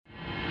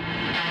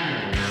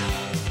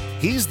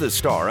He's the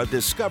star of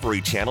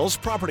Discovery Channel's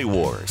Property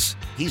Wars.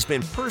 He's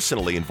been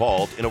personally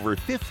involved in over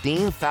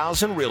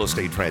 15,000 real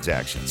estate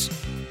transactions.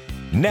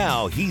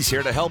 Now he's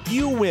here to help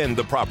you win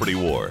the property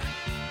war.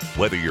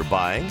 Whether you're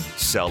buying,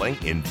 selling,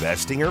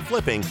 investing, or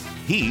flipping,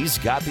 he's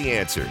got the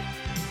answer.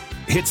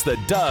 It's the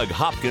Doug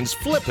Hopkins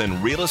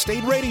Flippin' Real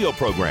Estate Radio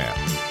Program.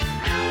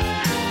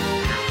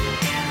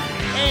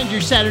 And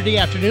your Saturday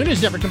afternoon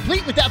is never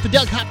complete without the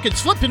Doug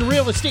Hopkins Flippin'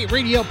 Real Estate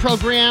Radio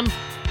Program.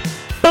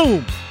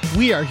 Boom!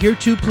 We are here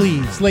to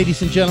please,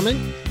 ladies and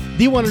gentlemen,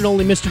 the one and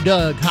only Mr.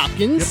 Doug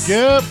Hopkins.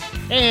 Yep.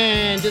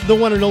 And the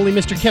one and only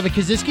Mr. Kevin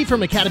Kaczynski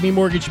from Academy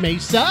Mortgage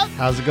Mesa.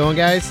 How's it going,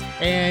 guys?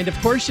 And, of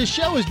course, this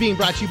show is being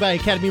brought to you by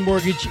Academy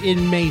Mortgage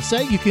in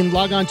Mesa. You can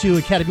log on to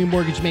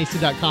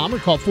academymortgagemesa.com or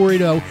call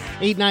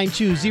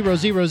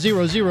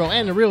 480-892-0000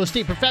 and the real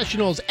estate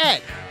professionals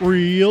at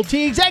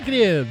Realty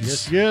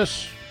Executives.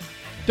 Yes.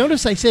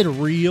 Notice I said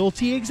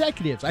Realty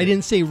Executives. I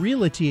didn't say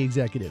Realty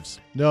Executives.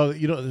 No,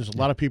 there's a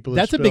lot of people that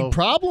That's a big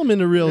problem in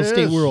the real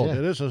estate world. It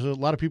is. There's a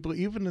lot of people,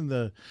 even in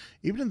the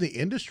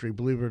industry,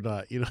 believe it or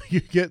not. You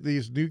get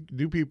these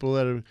new people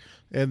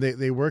that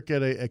they work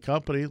at a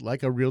company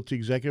like a Realty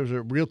Executives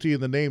or Realty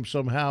in the name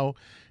somehow,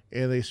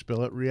 and they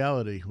spell it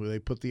Reality, where they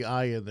put the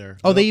I in there.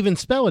 Oh, they even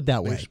spell it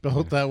that way. They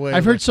spell it that way.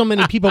 I've heard so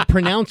many people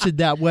pronounce it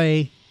that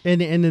way. And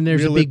then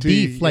there's Realty, a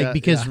big beef,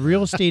 because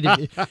real estate,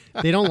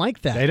 they don't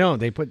like that. They don't.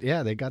 They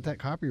got that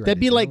copyright. That'd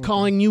be like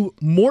calling you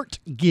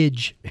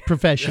mortgage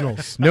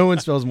professionals. No one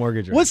spells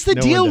mortgage right. What's the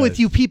deal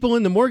with you people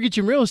in the mortgage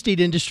and real estate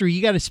industry?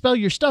 You got to spell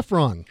your stuff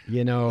wrong.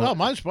 No,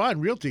 mine's fine.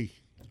 Realty.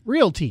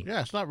 Realty.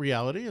 Yeah, it's not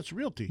reality. It's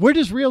realty. Where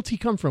does realty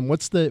come from?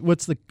 What's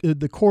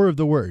the core of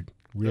the word?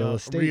 Real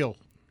estate.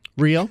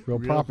 Real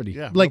property.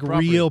 Yeah, like real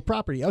property. real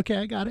property. Okay,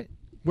 I got it.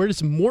 Where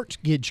does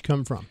mortgage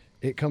come from?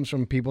 It comes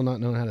from people not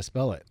knowing how to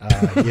spell it.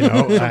 Some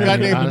guy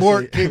named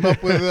Mort came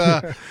up with,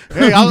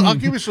 hey, I'll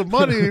give you some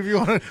money if you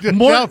want to.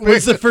 Mort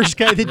was the first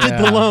guy that did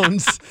the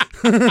loans.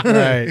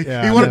 Right.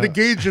 Yeah, he wanted to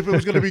gauge if it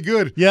was going to be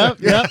good. Yep.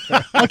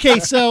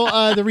 Okay,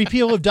 so the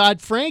repeal of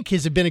Dodd-Frank,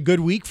 has it been a good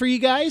week for you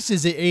guys?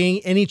 Is it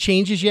any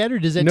changes yet, or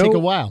does that take a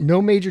while?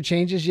 No major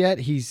changes yet.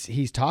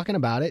 He's talking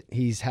about it.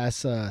 He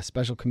has a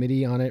special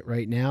committee on it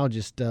right now,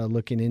 just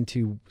looking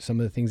into some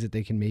of the things that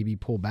they can maybe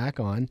pull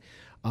back on.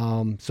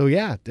 So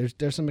yeah,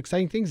 there's some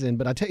exciting things in,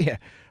 but I tell you,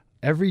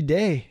 every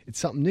day it's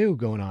something new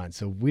going on.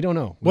 So we don't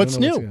know. What's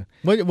new?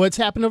 What's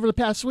happened over the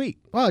past week?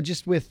 Well,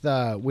 just with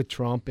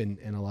Trump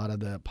and a lot of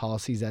the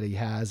policies that he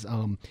has,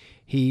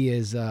 he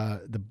is a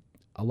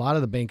lot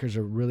of the bankers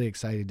are really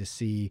excited to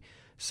see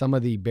some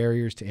of the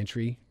barriers to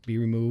entry be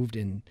removed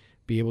and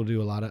be able to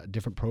do a lot of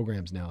different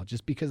programs now,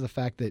 just because of the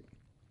fact that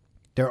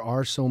there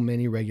are so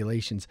many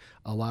regulations.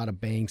 A lot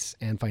of banks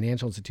and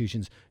financial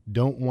institutions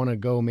don't want to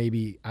go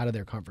maybe out of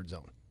their comfort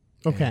zone.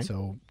 Okay. And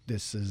so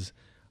this is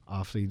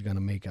awfully going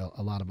to make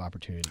a lot of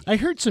opportunity. I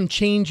heard some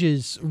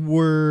changes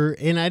were,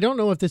 and I don't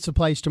know if this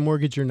applies to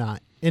mortgage or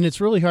not. And it's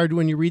really hard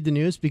when you read the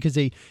news because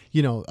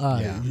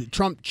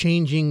Trump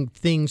changing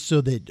things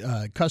so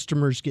that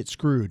customers get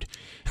screwed.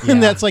 Yeah.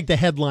 And that's like the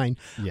headline.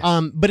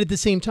 Yes. But at the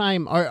same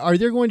time, are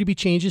there going to be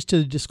changes to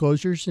the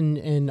disclosures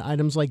and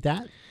items like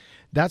that?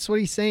 That's what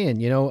he's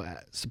saying.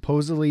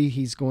 Supposedly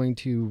he's going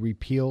to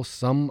repeal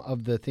some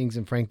of the things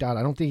in Frank Dodd.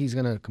 I don't think he's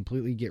going to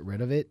completely get rid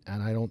of it,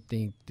 and I don't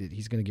think that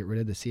he's going to get rid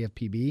of the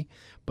CFPB,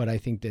 but I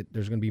think that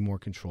there's going to be more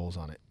controls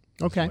on it.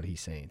 That's what he's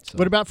saying. So.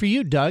 What about for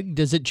you, Doug?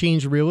 Does it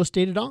change real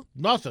estate at all?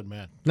 Nothing,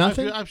 man.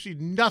 Nothing? I've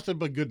seen nothing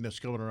but goodness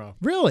coming around.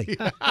 Really?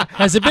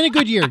 Has it been a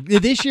good year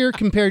this year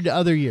compared to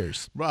other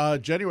years?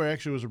 January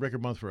actually was a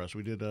record month for us.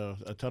 We did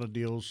a ton of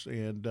deals,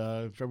 and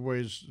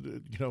February's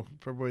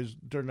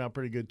turned out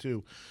pretty good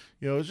too.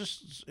 We're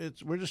just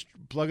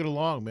plugging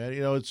along, man.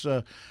 It's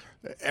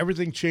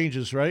everything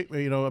changes, right?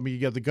 You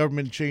got the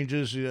government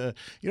changes.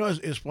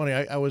 It's funny.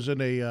 I was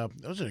in a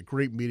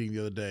great meeting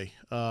the other day.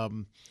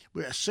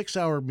 We had a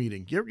 6-hour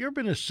meeting. You ever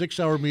been in a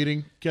 6-hour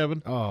meeting,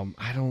 Kevin?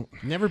 I don't.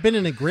 Never been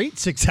in a great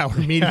 6-hour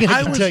meeting.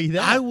 I can tell you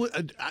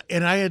that.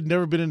 I had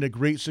never been in a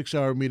great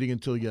 6-hour meeting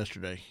until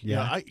yesterday.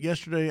 Yeah.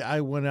 Yesterday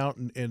I went out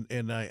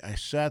and I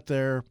sat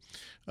there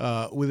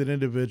with an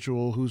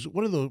individual who's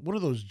one of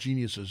those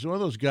geniuses, one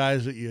of those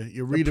guys that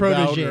you read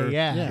about.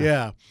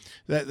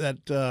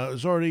 That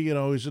is already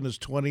he's in his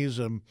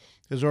 20s and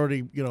has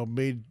already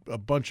made a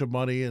bunch of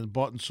money and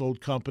bought and sold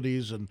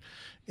companies and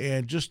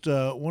just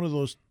one of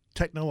those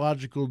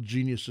technological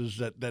geniuses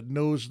that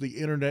knows the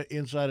internet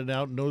inside and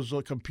out, knows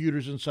the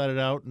computers inside and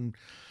out, and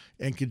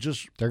can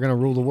just they're going to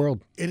rule the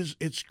world.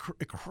 It's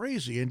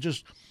crazy, and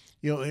just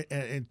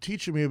and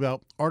teaching me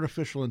about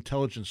artificial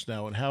intelligence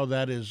now and how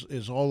that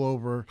is all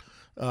over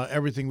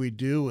everything we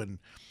do. And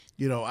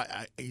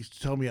I used to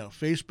tell me on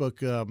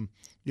Facebook,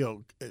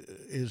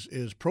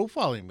 is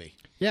profiling me.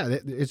 Yeah,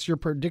 it's your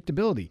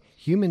predictability.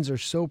 Humans are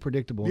so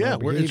predictable. Yeah,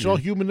 it's all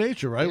human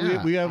nature, right?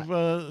 Yeah, we have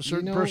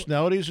certain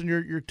personalities, and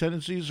your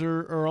tendencies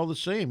are all the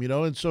same,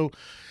 And so,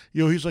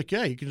 he's like,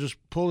 yeah, you can just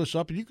pull this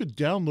up, and you could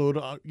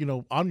download,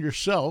 on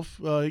yourself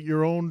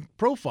your own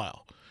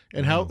profile,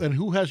 and how and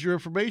who has your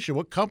information,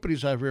 what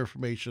companies have your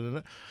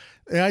information,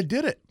 and I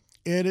did it.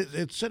 and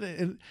it said it,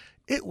 and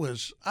it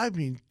was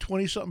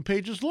 20-something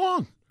pages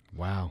long.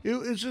 Wow,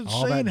 it's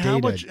insane how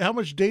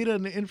much data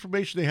and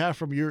information they have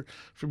from your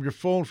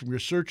phone, from your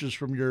searches,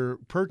 from your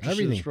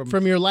purchases,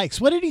 from your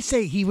likes. What did he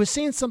say? He was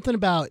saying something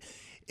about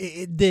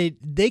that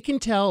they can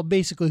tell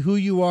basically who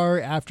you are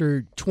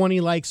after 20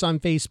 likes on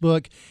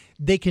Facebook.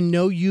 They can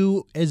know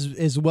you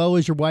as well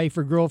as your wife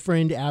or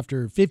girlfriend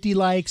after 50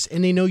 likes,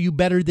 and they know you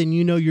better than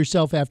you know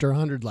yourself after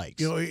 100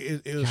 likes. It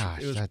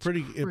was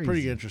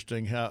pretty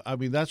interesting.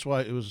 That's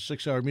why it was a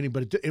 6-hour meeting,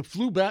 but it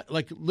flew back.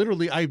 Like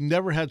literally, I've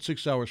never had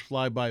 6 hours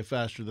fly by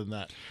faster than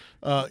that.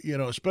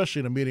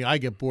 Especially in a meeting, I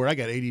get bored. I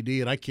got ADD,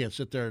 and I can't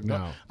sit there.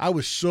 No. I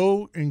was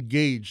so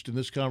engaged in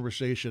this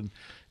conversation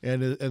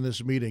and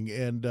this meeting,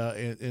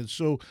 and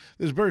so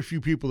there's very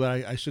few people that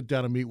I sit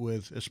down and meet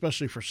with,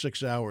 especially for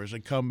 6 hours,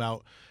 and come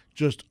out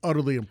just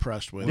utterly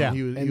impressed with. Yeah.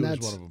 And he was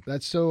one of them.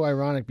 That's so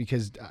ironic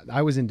because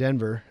I was in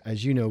Denver,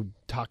 as you know,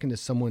 talking to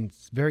someone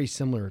very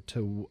similar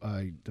to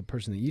the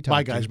person that you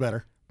talked to. My guy's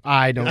better.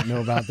 I don't know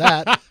about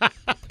that.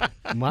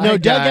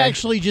 Doug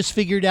actually just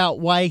figured out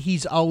why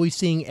he's always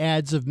seeing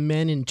ads of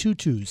men in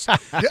tutus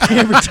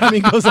every time he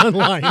goes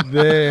online.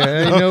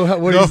 They know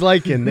what he's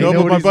liking. They know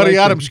but what my he's buddy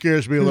liking. Adam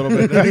scares me a little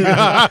bit.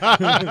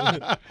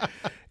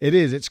 It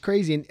is. It's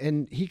crazy.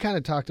 And he kind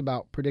of talked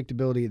about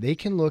predictability. They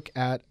can look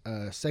at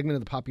a segment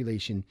of the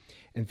population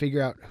and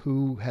figure out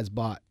who has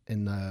bought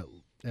in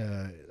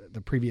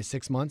the previous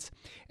 6 months,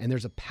 and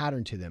there's a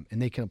pattern to them.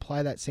 And they can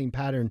apply that same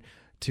pattern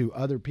to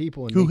other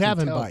people and who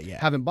haven't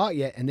bought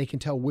yet, and they can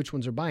tell which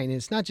ones are buying. And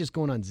it's not just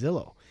going on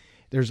Zillow.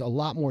 There's a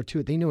lot more to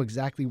it. They know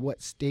exactly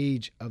what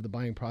stage of the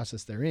buying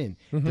process they're in.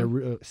 Mm-hmm.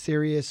 They're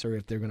serious, or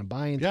if they're going to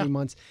buy in 3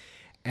 months.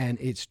 And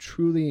it's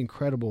truly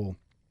incredible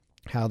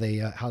how they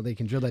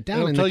can drill that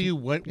down. They'll tell you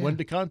when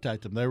to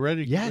contact them. They're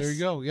ready. Yes. There you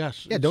go.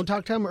 Yes. Yeah, don't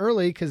talk to them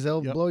early because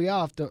they'll blow you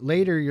off.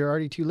 Later, you're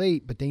already too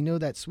late. But they know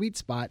that sweet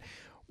spot,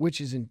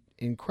 which is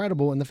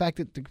incredible. And the fact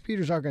that the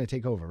computers are going to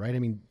take over, right? I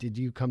mean, did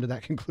you come to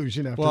that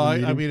conclusion after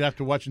the meeting?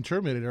 After watching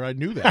Terminator, I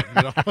knew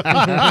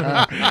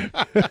that.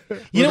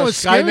 You know what's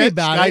scary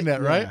about Skynet,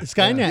 it? right?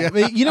 Skynet.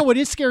 Yeah. You know what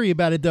is scary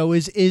about it, though,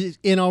 is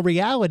in all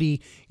reality,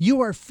 you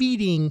are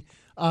feeding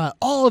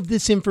all of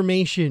this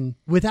information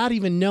without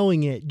even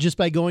knowing it, just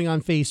by going on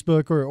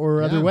Facebook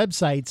or other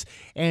websites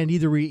and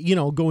either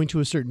going to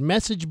a certain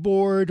message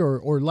board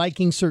or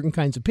liking certain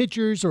kinds of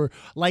pictures or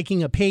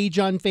liking a page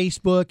on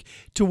Facebook,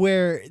 to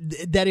where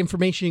that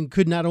information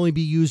could not only be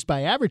used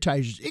by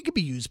advertisers, it could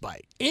be used by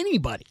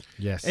anybody.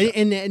 Yes.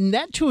 And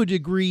that, to a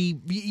degree,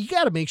 you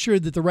got to make sure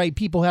that the right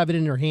people have it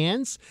in their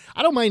hands.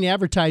 I don't mind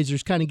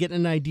advertisers kind of getting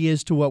an idea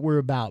as to what we're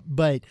about,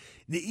 but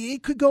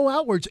it could go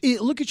outwards.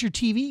 Look at your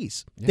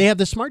TVs. Yeah. They have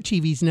the smart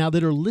TVs now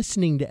that are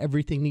listening to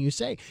everything that you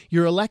say.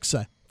 Your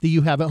Alexa that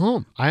you have at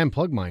home. I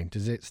unplugged mine.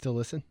 Does it still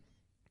listen?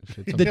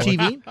 The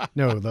TV?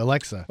 No, the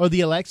Alexa. Oh,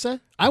 the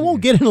Alexa? I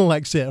won't get an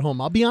Alexa at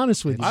home. I'll be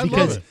honest with you. I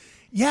love it.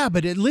 Yeah,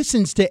 but it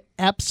listens to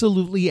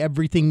absolutely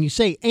everything you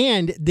say.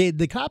 And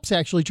the cops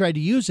actually tried to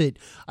use it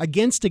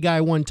against a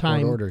guy one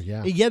time. Court order,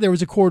 yeah. Yeah, there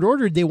was a court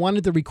order. They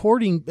wanted the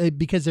recording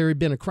because there had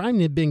been a crime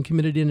that had been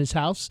committed in his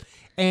house.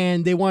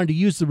 And they wanted to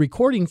use the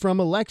recording from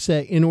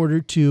Alexa in order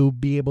to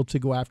be able to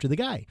go after the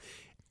guy.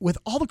 With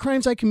all the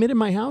crimes I commit in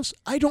my house,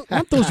 I don't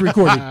want those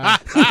recorded.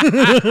 But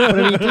I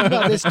mean, think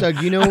about this, Doug.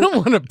 I don't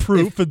want a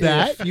proof of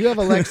that. If you have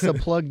Alexa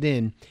plugged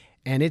in,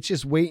 and it's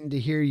just waiting to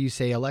hear you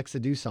say,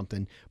 Alexa, do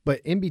something. But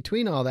in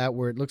between all that,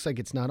 where it looks like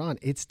it's not on,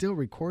 it's still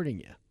recording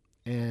you.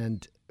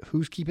 And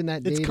who's keeping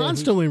that data? It's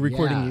constantly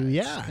recording you,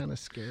 yeah. It's kind of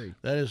scary.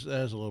 That is a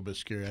little bit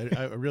scary.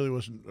 I really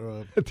wasn't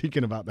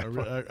thinking about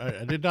that.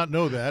 I did not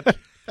know that.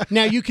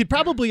 Now, you could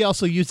probably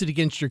also use it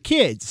against your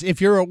kids.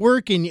 If you're at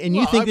work and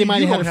you think they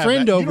might have had a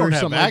friend over or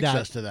something like that. You don't have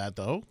access to that,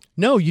 though.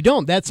 No, you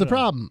don't. That's the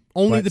problem.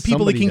 Only But the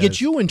people that can somebody get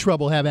you in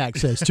trouble have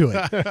access to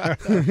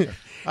it.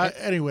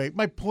 Anyway,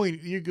 my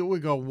point. We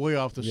go way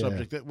off the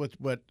subject.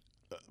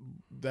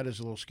 That is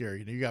a little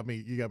scary. You got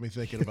me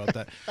thinking about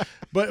that.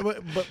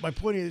 but my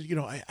point is,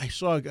 I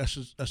saw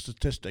a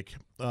statistic,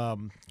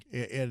 and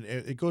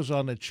it goes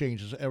on. It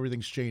changes.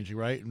 Everything's changing,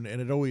 right? And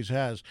it always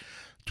has.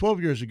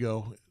 12 years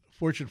ago,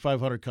 Fortune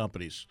 500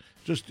 companies.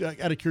 Just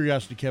out of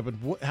curiosity, Kevin,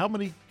 how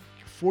many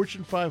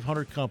Fortune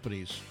 500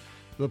 companies,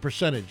 the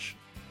percentage,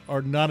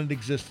 are not in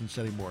existence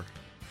anymore?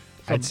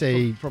 I'd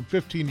say from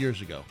 15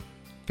 years ago.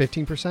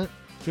 15%?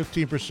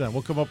 15%.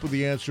 We'll come up with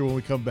the answer when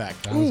we come back.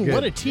 Ooh,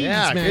 what a tease,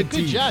 man.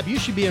 Good job. You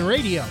should be in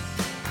radio.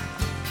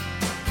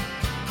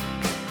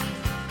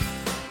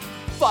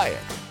 Buy it,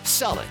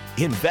 sell it,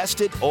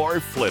 invest it, or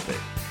flip it.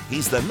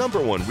 He's the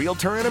 #1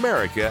 realtor in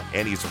America,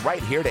 and he's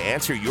right here to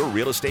answer your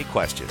real estate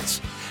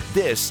questions.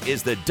 This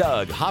is the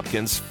Doug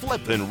Hopkins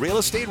Flippin' Real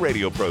Estate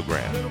Radio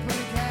Program.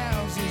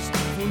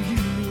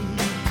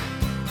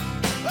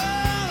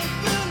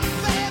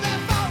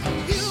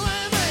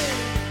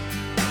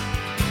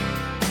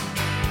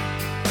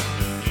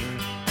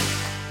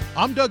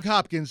 I'm Doug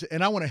Hopkins,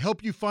 and I want to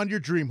help you find your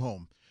dream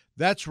home.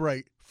 That's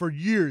right. For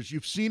years,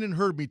 you've seen and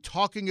heard me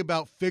talking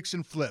about fix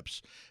and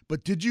flips.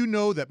 But did you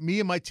know that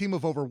me and my team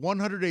of over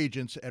 100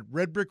 agents at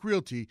Red Brick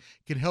Realty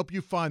can help you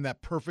find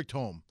that perfect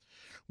home?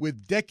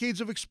 With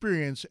decades of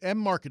experience and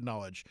market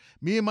knowledge,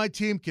 me and my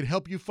team can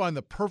help you find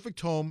the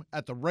perfect home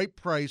at the right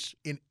price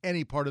in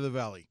any part of the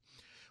Valley.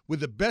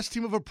 With the best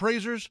team of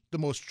appraisers, the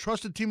most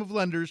trusted team of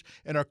lenders,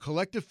 and our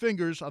collective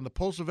fingers on the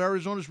pulse of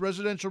Arizona's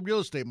residential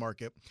real estate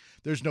market,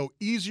 there's no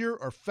easier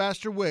or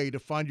faster way to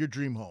find your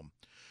dream home.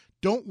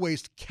 Don't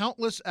waste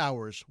countless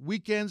hours,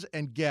 weekends,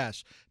 and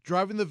gas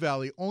driving the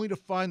Valley only to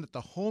find that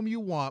the home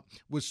you want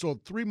was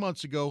sold 3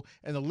 months ago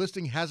and the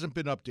listing hasn't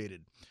been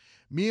updated.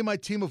 Me and my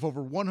team of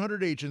over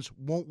 100 agents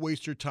won't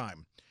waste your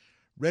time.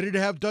 Ready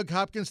to have Doug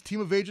Hopkins' team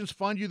of agents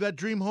find you that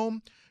dream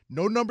home?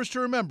 No numbers to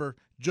remember,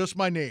 just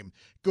my name.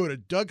 Go to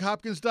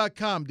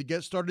DougHopkins.com to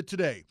get started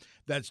today.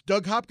 That's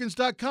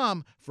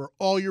DougHopkins.com for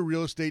all your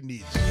real estate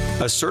needs.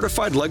 A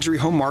certified luxury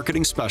home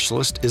marketing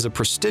specialist is a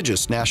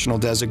prestigious national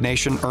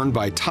designation earned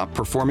by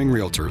top-performing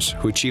realtors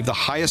who achieve the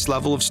highest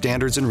level of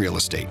standards in real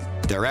estate.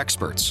 They're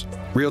experts.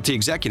 Realty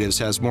Executives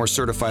has more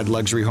certified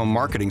luxury home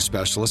marketing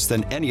specialists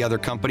than any other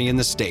company in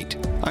the state.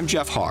 I'm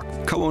Jeff Hawk,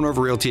 co-owner of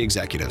Realty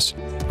Executives.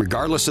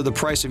 Regardless of the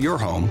price of your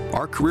home,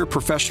 our career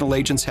professional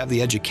agents have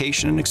the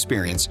education and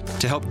experience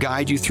to help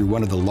guide you through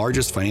one of the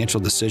largest financial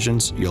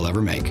decisions you'll ever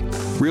make.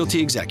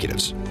 Realty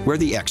Executives, where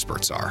the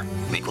experts are.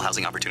 Equal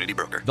Housing Opportunity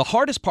Broker. The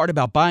hardest part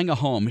about buying a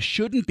home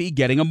shouldn't be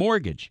getting a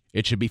mortgage.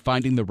 It should be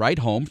finding the right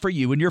home for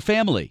you and your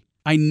family.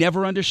 I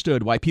never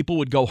understood why people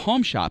would go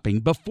home shopping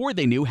before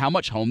they knew how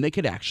much home they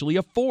could actually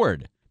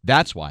afford.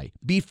 That's why,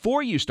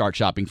 before you start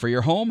shopping for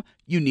your home,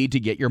 you need to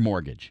get your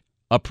mortgage.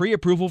 A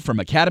pre-approval from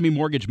Academy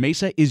Mortgage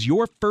Mesa is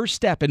your first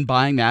step in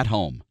buying that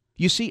home.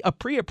 You see, a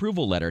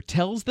pre-approval letter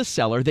tells the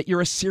seller that you're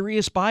a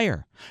serious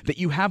buyer, that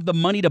you have the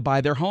money to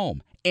buy their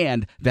home,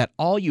 and that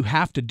all you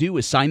have to do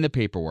is sign the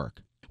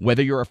paperwork.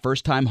 Whether you're a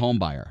first-time home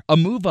buyer, a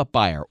move-up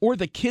buyer, or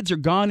the kids are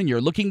gone and you're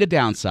looking to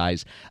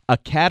downsize,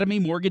 Academy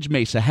Mortgage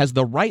Mesa has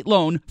the right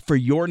loan for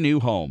your new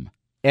home.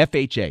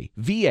 FHA,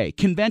 VA,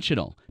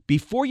 conventional.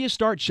 Before you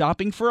start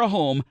shopping for a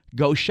home,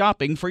 go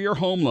shopping for your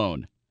home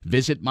loan.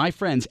 Visit my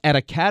friends at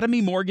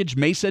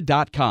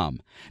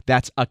academymortgagemesa.com.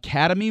 That's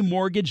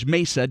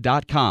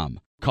academymortgagemesa.com.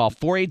 Call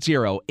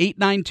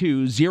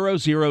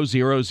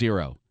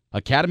 480-892-0000.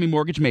 Academy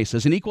Mortgage Mesa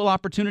is an equal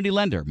opportunity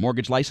lender.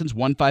 Mortgage license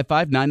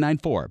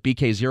 155994,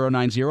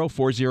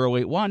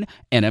 BK0904081,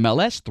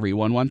 NMLS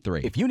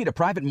 3113. If you need a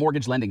private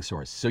mortgage lending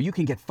source so you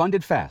can get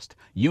funded fast,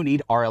 you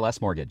need RLS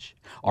Mortgage.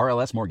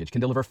 RLS Mortgage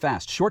can deliver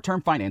fast,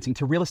 short-term financing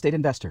to real estate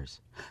investors.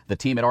 The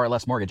team at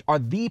RLS Mortgage are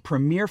the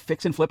premier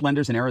fix and flip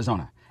lenders in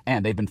Arizona,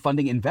 and they've been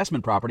funding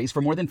investment properties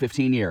for more than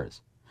 15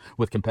 years.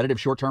 With competitive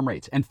short-term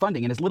rates and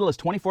funding in as little as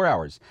 24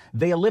 hours,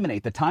 they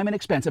eliminate the time and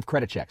expense of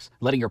credit checks,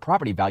 letting your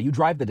property value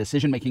drive the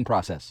decision-making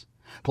process.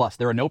 Plus,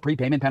 there are no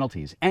prepayment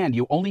penalties, and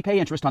you only pay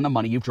interest on the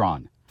money you've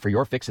drawn. For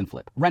your fix and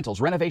flip,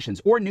 rentals,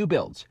 renovations, or new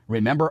builds,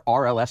 remember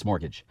RLS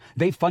Mortgage.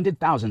 They've funded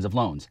thousands of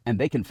loans, and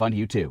they can fund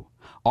you too.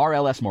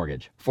 RLS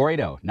Mortgage,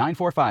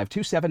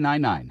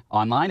 480-945-2799.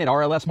 Online at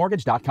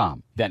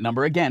rlsmortgage.com. That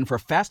number again for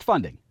fast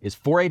funding is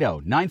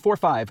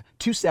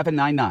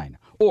 480-945-2799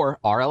 or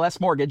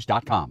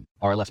rlsmortgage.com.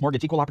 RLS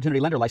Mortgage, equal opportunity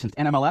lender, licensed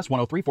NMLS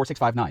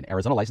 1034659,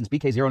 Arizona license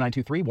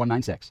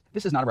BK0923196.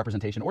 This is not a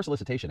representation or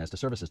solicitation as to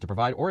services to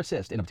provide or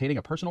assist in obtaining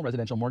a personal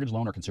residential mortgage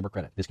loan or consumer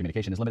credit. This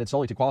communication is limited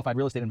solely to qualified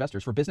real estate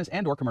investors for business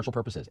and or commercial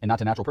purposes and not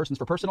to natural persons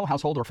for personal,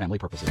 household, or family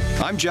purposes.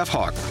 I'm Jeff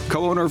Hawk,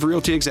 co-owner of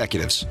Realty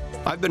Executives.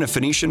 I've been a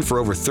Phoenician for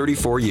over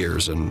 34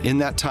 years, and in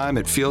that time,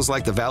 it feels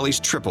like the Valley's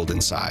tripled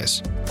in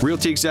size.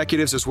 Realty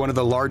Executives is one of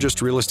the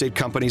largest real estate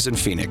companies in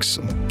Phoenix.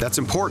 That's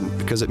important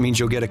because it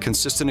means you'll get a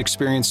consistent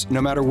experience no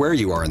matter where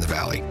you are in the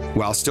Valley,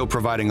 while still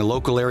providing a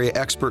local area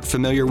expert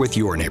familiar with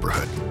your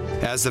neighborhood.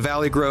 As the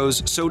Valley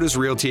grows, so does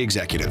Realty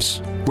Executives,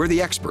 where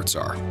the experts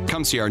are.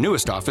 Come see our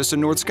newest office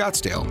in North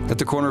Scottsdale at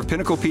the corner of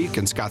Pinnacle Peak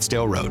and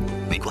Scottsdale Road.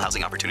 Equal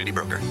Housing Opportunity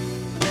Broker.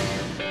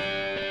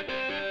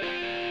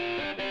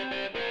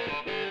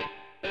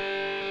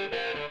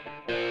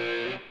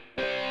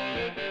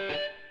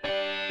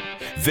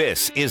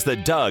 This is the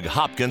Doug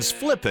Hopkins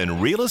Flippin'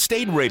 Real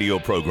Estate Radio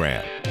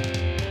Program.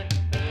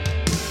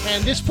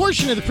 And this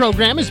portion of the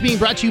program is being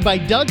brought to you by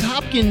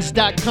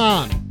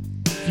DougHopkins.com.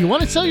 If you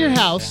want to sell your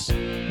house,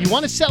 you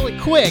want to sell it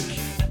quick,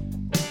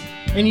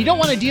 and you don't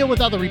want to deal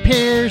with all the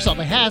repairs, all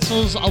the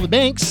hassles, all the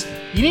banks,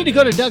 you need to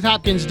go to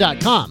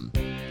DougHopkins.com.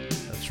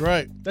 That's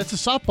right. That's a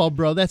softball,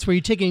 bro. That's where you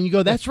take it and you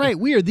go, that's right.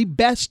 We are the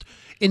best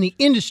in the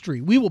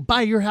industry. We will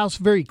buy your house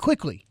very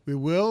quickly. We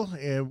will,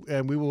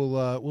 and we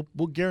will.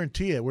 We'll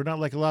guarantee it. We're not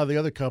like a lot of the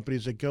other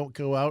companies that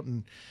go out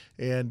and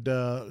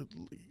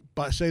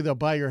say they'll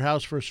buy your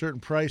house for a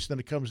certain price, then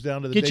it comes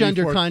down to the get you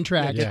under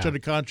contract. Get you under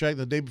contract.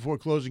 The day before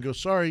closing, go,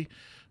 sorry,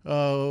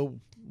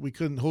 we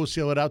couldn't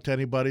wholesale it out to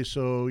anybody,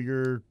 so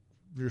you're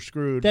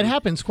screwed. That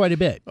happens quite a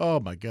bit. Oh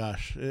my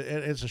gosh,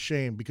 it's a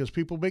shame because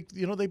people make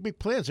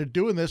plans. They're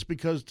doing this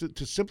because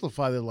to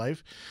simplify their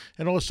life,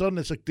 and all of a sudden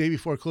it's like day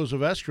before close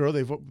of escrow.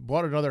 They've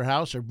bought another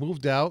house, or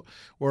moved out,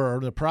 or are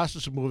in the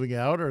process of moving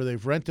out, or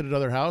they've rented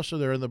another house, or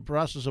they're in the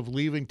process of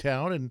leaving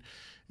town,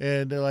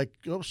 and they're like,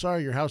 oh,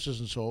 sorry, your house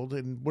isn't sold.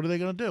 And what are they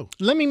going to do?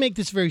 Let me make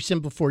this very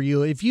simple for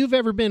you. If you've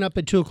ever been up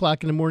at 2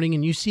 o'clock in the morning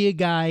and you see a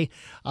guy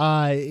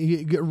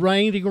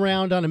riding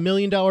around on $1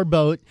 million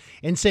boat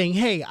and saying,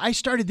 hey, I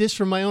started this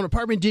from my own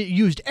apartment,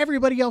 used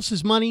everybody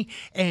else's money,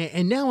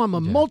 and now I'm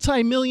a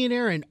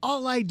multimillionaire, and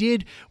all I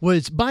did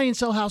was buy and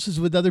sell houses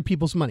with other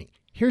people's money.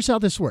 Here's how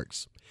this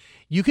works.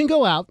 You can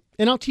go out,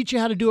 and I'll teach you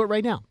how to do it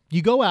right now.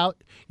 You go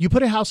out, you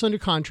put a house under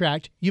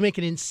contract, you make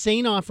an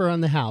insane offer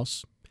on the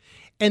house.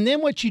 And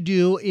then what you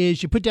do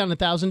is you put down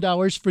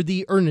 $1,000 for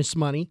the earnest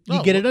money.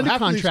 You get it under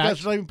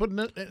contract. Not even putting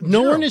it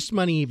no zero. Earnest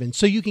money even.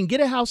 So you can get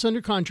a house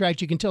under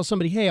contract. You can tell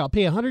somebody, hey, I'll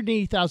pay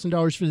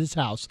 $180,000 for this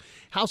house.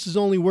 House is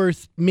only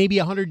worth maybe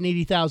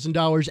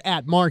 $180,000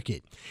 at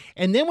market.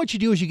 And then what you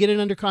do is you get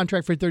it under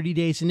contract for 30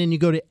 days, and then you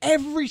go to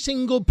every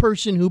single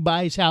person who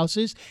buys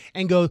houses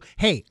and go,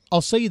 hey,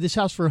 I'll sell you this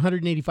house for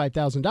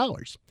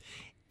 $185,000.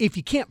 If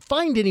you can't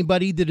find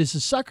anybody that is a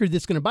sucker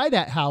that's going to buy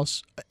that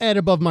house at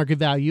above market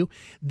value,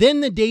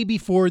 then the day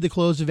before the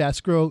close of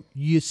escrow,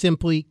 you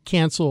simply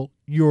cancel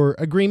your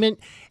agreement,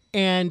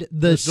 and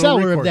the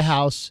seller of the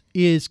house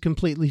is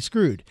completely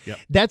screwed. Yep.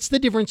 That's the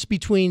difference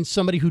between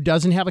somebody who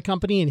doesn't have a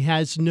company and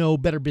has no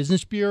Better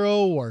Business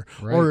Bureau or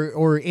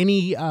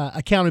any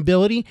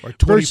accountability, or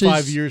 25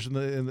 versus years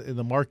in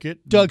the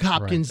market.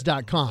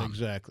 DougHopkins.com. Right.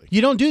 Exactly.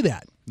 You don't do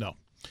that.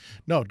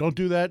 No, don't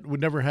do that. Would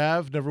never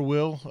have, never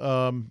will.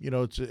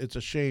 It's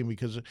a shame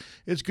because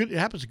it's good. It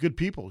happens to good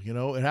people.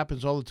 It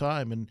happens all the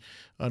time, and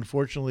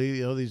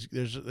unfortunately,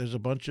 there's a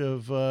bunch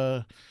of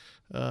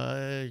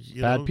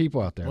bad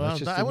people out there. Well,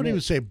 I wouldn't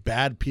even say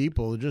bad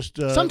people. Just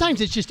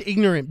sometimes it's just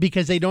ignorant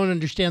because they don't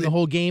understand the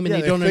whole game, and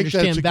they don't think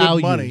understand that's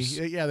values.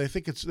 Good money. Yeah, they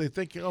think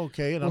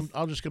okay, and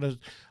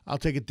I'll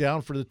take it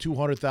down for the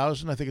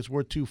 $200,000. I think it's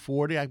worth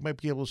 $240,000. I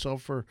might be able to sell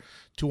for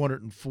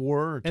 $204,000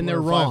 or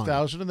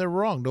 $205,000, and they're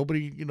wrong.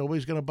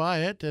 Nobody's going to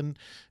buy it, and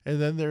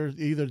then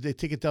they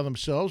take it down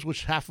themselves,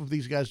 which half of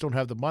these guys don't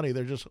have the money.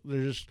 They're just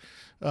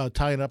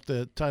tying up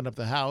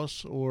the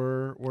house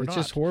or it's not.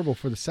 just horrible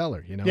for the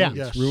seller. Yeah.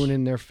 It's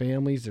ruining their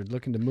families. They're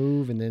looking to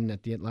move, and then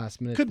at the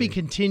last minute could be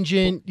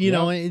contingent.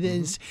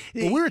 But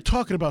we were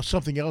talking about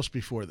something else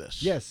before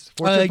this. Yes,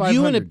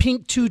 you in a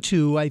pink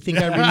tutu, I think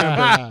I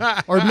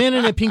remember, or men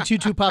in a pink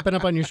tutu popping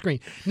up on your screen.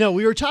 No,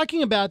 we were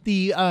talking about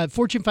the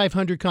Fortune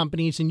 500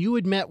 companies, and you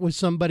had met with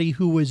somebody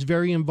who was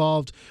very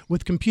involved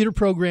with computer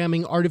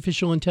programming,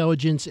 artificial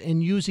intelligence,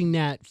 and using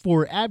that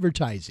for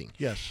advertising.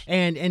 Yes.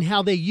 And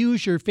how they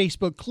use your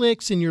Facebook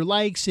clicks and your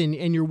likes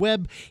and your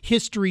web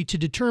history to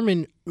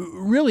determine,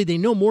 really, they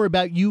know more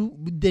about you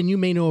than you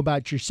may know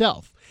about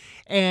yourself.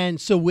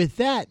 And so with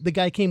that, the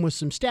guy came with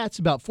some stats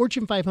about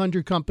Fortune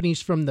 500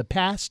 companies from the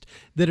past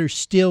that are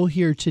still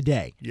here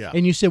today. Yeah.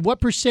 And you said, what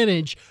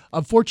percentage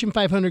of Fortune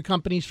 500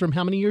 companies from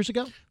how many years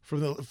ago? For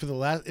the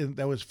last,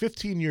 that was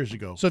 15 years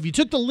ago. So if you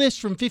took the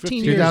list from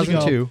 15 years ago.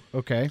 2002,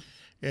 okay.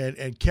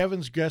 And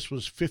Kevin's guess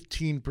was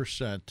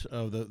 15%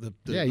 of the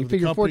you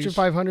figure Fortune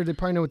 500, they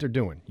probably know what they're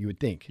doing, you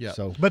would think. Yeah.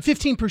 So, but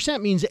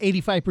 15% means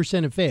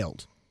 85% have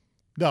failed.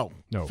 No.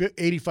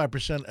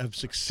 85% have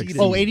succeeded.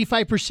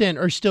 85%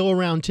 are still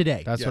around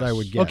today. That's what I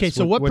would guess. Okay,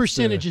 so what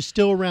percentage is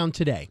still around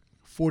today?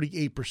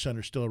 48%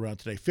 are still around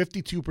today.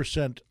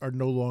 52% are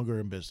no longer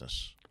in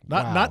business.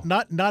 Not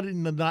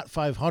in the not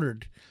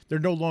 500. They're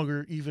no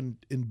longer even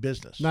in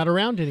business. Not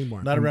around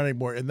anymore. Not around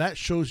anymore. And that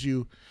shows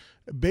you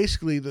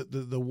basically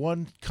the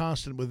one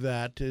constant with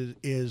that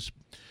is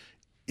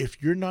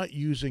if you're not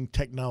using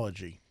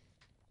technology,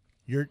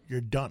 you're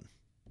done.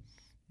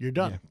 You're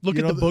done. Yeah. Look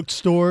at the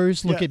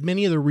bookstores. Look at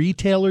many of the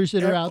retailers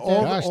that are out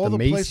there. Gosh, all the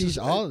places,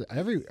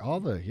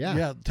 Macy's,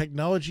 Yeah,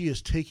 technology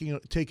is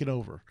taking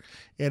over,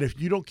 and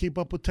if you don't keep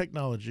up with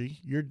technology,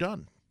 you're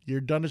done. You're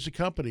done as a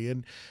company,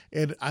 and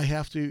I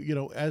have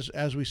to,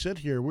 as we said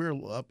here, we're a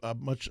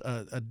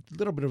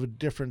little bit of a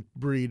different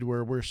breed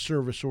where we're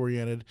service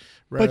oriented.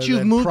 But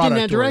you've moved in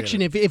that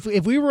direction.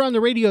 If we were on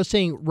the radio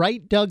saying,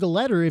 write Doug a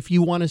letter if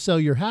you want to sell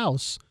your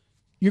house,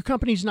 your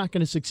company's not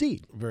going to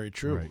succeed. Very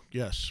true. Right.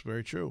 Yes,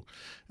 very true.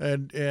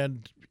 And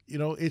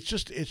it's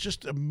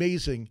just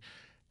amazing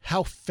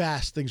how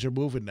fast things are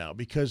moving now,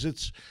 because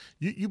it's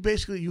you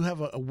basically you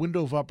have a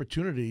window of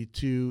opportunity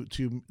to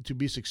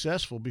be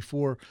successful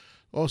before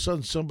all of a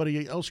sudden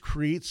somebody else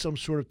creates some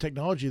sort of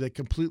technology that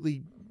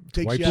completely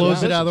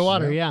blows it out of the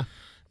water. Yeah.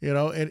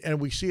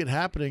 And we see it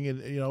happening,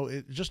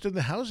 and just in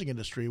the housing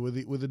industry with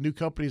the new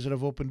companies that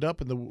have opened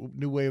up and the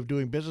new way of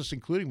doing business,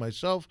 including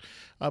myself.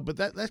 But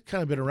that's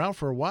kind of been around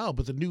for a while.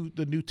 But the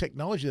new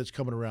technology that's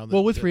coming around.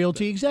 With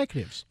Realty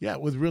Executives. Yeah,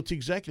 with Realty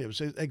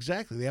Executives,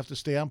 exactly. They have to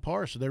stay on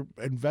par, so they're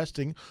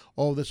investing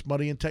all this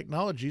money in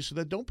technology so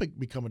that don't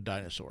become a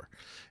dinosaur.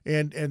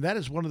 And that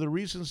is one of the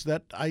reasons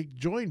that I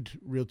joined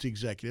Realty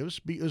Executives,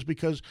 is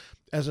because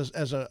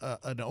as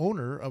an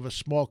owner of a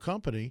small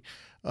company,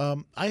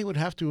 I would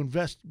have to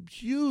invest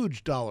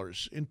huge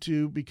dollars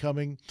into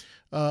becoming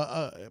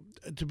to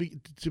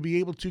be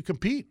able to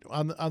compete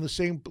on the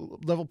same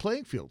level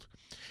playing field.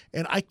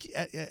 And I,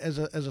 as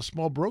a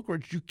small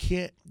brokerage, you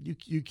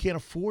can't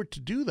afford to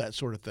do that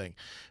sort of thing.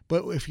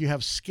 But if you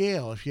have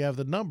scale, if you have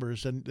the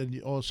numbers,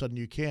 then all of a sudden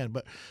you can.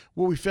 But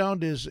what we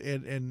found is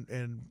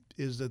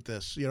is that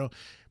this,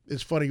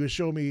 it's funny. He was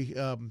showing me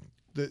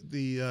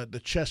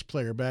the chess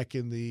player back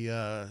in the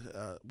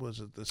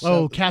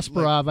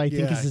Kasparov, I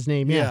think is his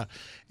name. Yeah.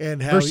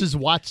 And how versus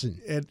Watson,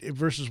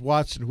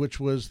 which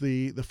was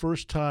the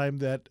first time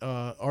that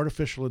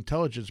artificial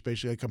intelligence,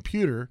 basically a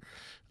computer,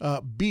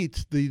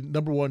 beat the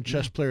number one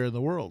chess player in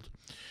the world.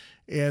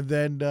 And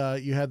then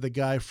you had the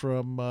guy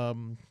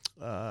from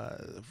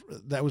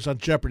that was on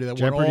Jeopardy that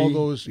won all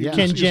those.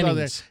 Ken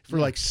Jennings for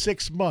like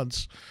 6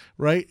 months,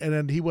 right? And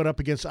then he went up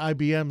against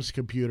IBM's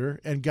computer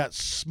and got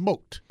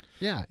smoked.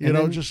 Yeah,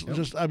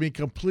 I mean,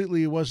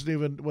 completely. It wasn't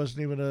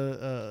even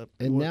a.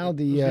 And now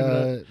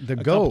the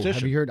Go.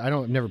 Have you heard?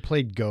 I've never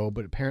played Go,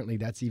 but apparently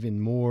that's even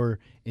more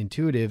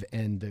intuitive,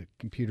 and the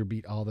computer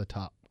beat all the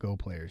top Go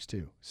players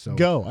too. So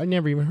Go. I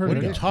never even heard of it.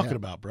 What are you talking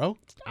about, bro?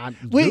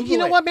 Wait, you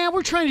know what, man?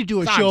 We're trying to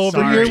do a show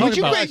over here. Would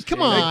you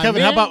come on,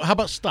 Kevin? man. How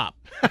about stop?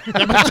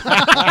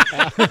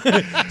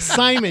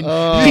 Simon.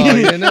 Oh,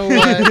 you know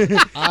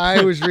what?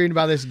 I was reading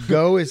about this.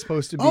 Go is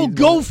supposed to be. Oh,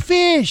 Go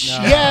Fish.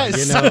 No,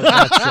 yes.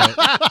 That's it.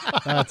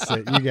 That's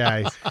it. You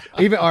guys.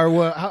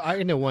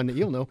 I know one that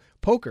you'll know.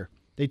 Poker.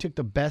 They took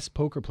the best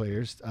poker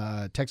players,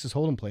 Texas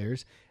Hold'em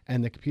players,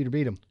 and the computer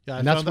beat them. Yeah,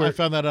 I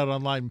found that out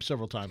online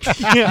several times.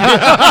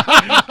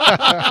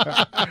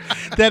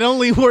 That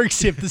only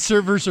works if the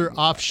servers are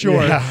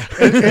offshore. Yeah.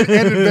 and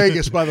in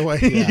Vegas, by the way.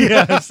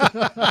 Yeah. Yes.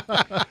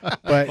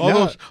 But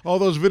all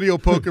those video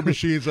poker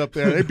machines up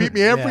there, they beat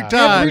me every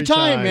time. Every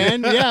time,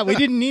 man. Yeah, we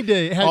didn't need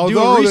to do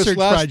a research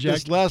project.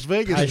 This Las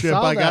Vegas trip,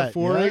 I got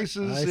 4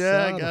 aces.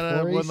 I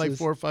got won like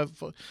 4 or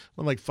 5, won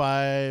like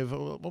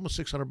 $5, almost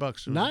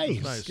 $600.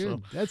 Nice.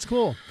 Good. That's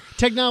cool.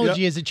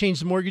 Technology, has it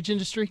changed the mortgage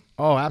industry?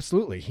 Oh,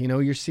 absolutely.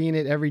 You're seeing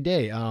it every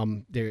day.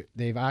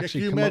 They've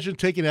actually. Can you imagine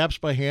taking apps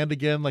by hand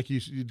again, like you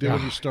did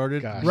when you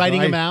started? Gosh.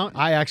 Writing them out?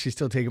 I actually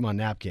still take them on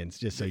napkins,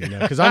 just so you know,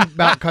 because I'm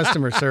about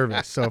customer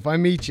service. So if I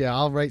meet you,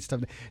 I'll write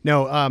stuff.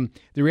 No,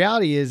 the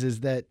reality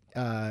is that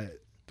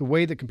the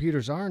way the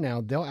computers are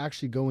now, they'll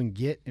actually go and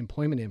get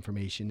employment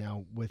information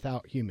now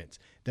without humans.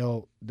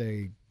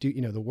 They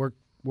do the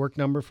work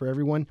number for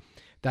everyone.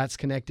 That's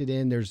connected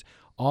in. There's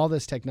all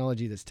this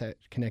technology that's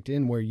connected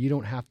in where you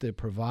don't have to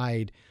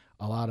provide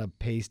a lot of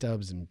pay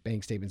stubs and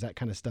bank statements, that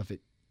kind of stuff.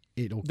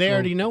 They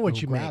already know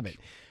what you grab make.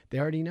 It. They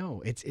already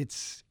know. It's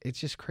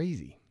just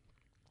crazy.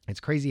 It's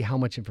crazy how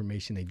much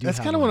information they do. That's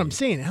kind of what I'm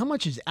saying. How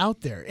much is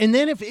out there? And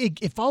then if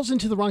it falls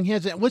into the wrong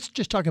hands, let's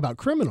just talk about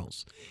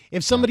criminals.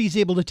 If somebody's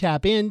able to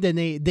tap in, then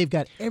they've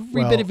got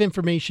every bit of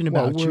information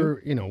about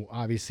you.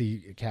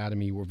 Obviously,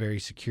 Academy, we're very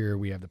secure.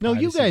 We have the no,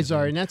 you guys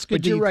are, and that's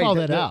good. You call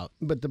that out.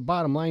 But the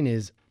bottom line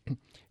is.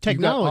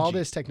 Technology. You've got all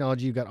this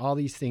technology. You've got all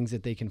these things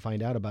that they can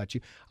find out about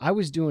you. I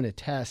was doing a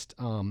test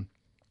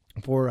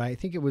for, I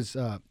think it was,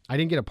 I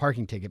didn't get a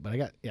parking ticket, but I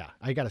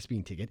got a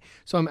speeding ticket.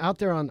 So I'm out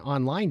there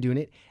online doing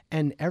it,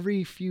 and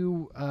every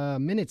few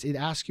minutes it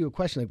asks you a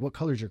question like, "What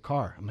color's your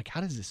car?" I'm like, "How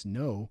does this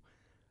know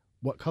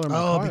what color my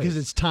car is?" Oh, because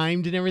it's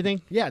timed and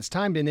everything? Yeah, it's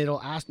timed, and it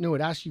asks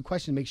you a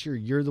question to make sure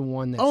you're the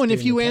one that's and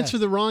if you the answer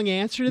test. The wrong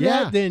answer to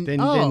that, then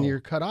you're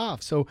cut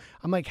off. So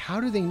I'm like,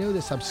 how do they know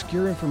this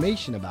obscure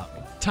information about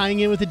me? Tying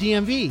in with the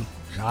DMV.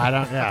 I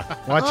don't. Yeah.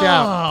 Watch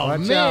out. Oh,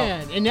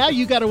 man. And now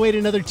you got to wait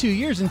another 2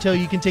 years until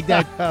you can take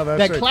that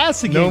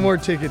class again. No more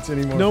tickets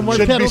anymore. No more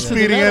Shouldn't pedals be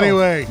speeding to the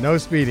metal. anyway. No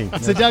speeding.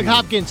 It's the Doug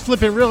Hopkins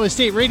Flippin' Real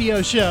Estate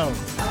Radio Show.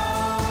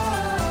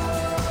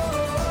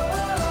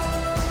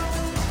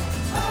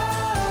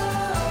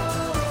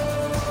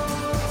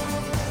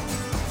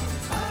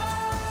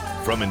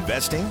 From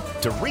investing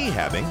to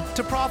rehabbing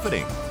to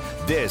profiting.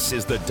 This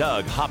is the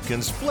Doug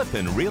Hopkins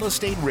Flippin' Real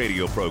Estate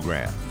Radio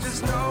Program.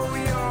 Just know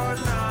you're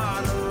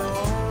not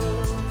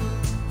alone,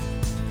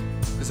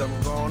 'cause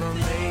I'm gonna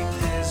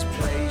make this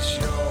place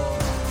your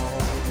home.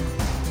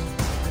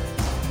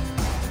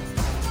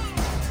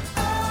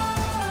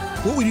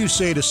 What would you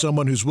say to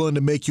someone who's willing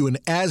to make you an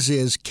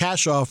as-is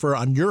cash offer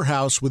on your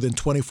house within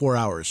 24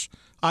 hours?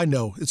 I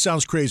know, it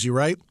sounds crazy,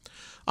 right?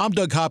 I'm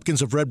Doug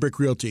Hopkins of Red Brick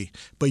Realty,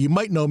 but you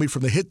might know me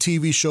from the hit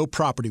TV show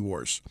Property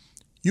Wars.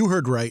 You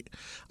heard right.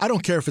 I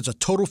don't care if it's a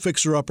total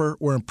fixer-upper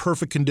or in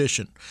perfect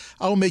condition.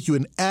 I will make you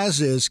an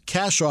as-is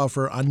cash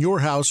offer on your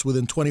house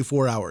within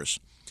 24 hours.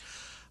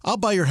 I'll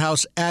buy your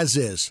house as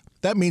is.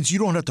 That means you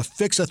don't have to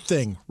fix a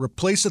thing,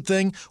 replace a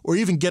thing, or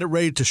even get it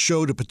ready to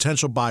show to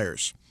potential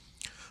buyers.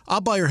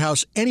 I'll buy your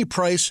house any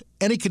price,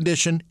 any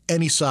condition,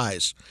 any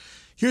size.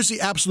 Here's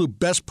the absolute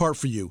best part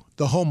for you,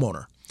 the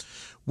homeowner.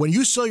 When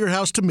you sell your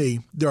house to me,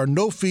 there are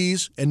no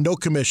fees and no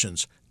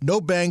commissions, no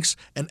banks,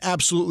 and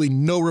absolutely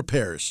no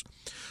repairs.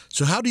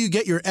 So how do you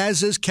get your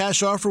as-is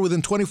cash offer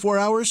within 24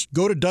 hours?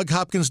 Go to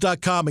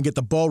DougHopkins.com and get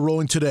the ball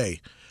rolling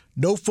today.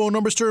 No phone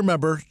numbers to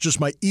remember, just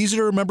my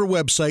easy-to-remember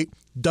website,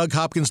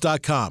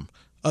 DougHopkins.com.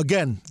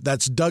 Again,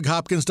 that's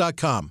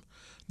DougHopkins.com.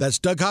 That's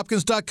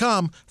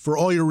DougHopkins.com for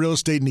all your real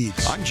estate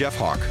needs. I'm Jeff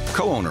Hawk,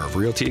 co-owner of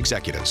Realty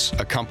Executives,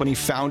 a company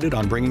founded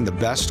on bringing the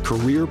best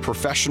career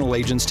professional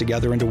agents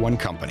together into one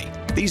company.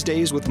 These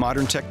days, with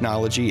modern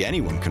technology,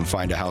 anyone can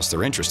find a house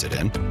they're interested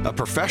in. A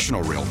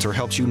professional realtor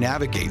helps you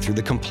navigate through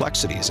the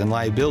complexities and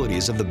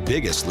liabilities of the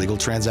biggest legal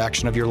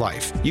transaction of your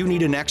life. You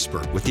need an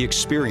expert with the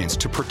experience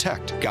to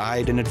protect,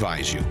 guide, and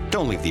advise you.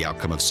 Don't leave the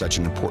outcome of such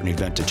an important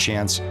event to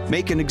chance.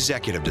 Make an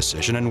executive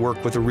decision and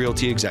work with a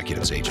Realty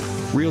Executives agent.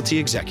 Realty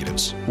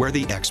Executives, where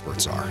the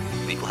experts are.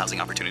 Equal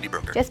Housing Opportunity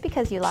Broker. Just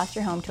because you lost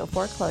your home to a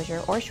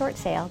foreclosure or short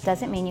sale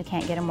doesn't mean you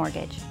can't get a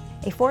mortgage.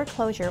 A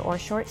foreclosure or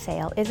short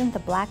sale isn't the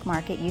black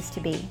market used to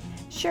be.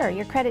 Sure,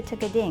 your credit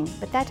took a ding,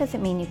 but that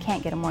doesn't mean you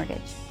can't get a mortgage.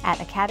 At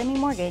Academy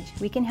Mortgage,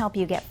 we can help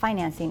you get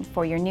financing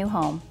for your new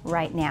home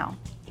right now.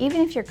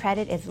 Even if your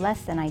credit is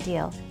less than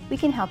ideal, we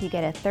can help you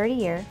get a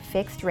 30-year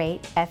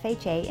fixed-rate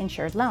FHA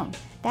insured loan.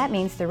 That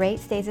means the rate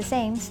stays the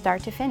same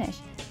start to finish,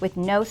 with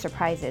no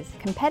surprises,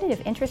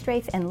 competitive interest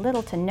rates, and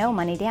little to no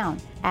money down.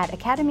 At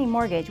Academy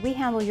Mortgage, we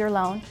handle your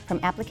loan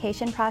from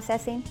application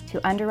processing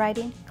to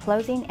underwriting,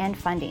 closing, and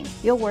funding.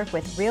 You'll work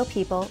with real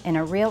people in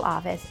a real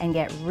office and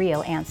get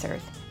real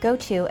answers. Go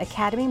to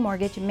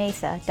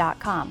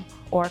academymortgagemesa.com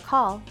or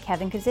call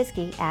Kevin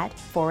Kaziski at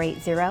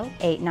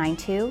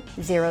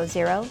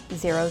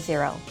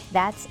 480-892-0000.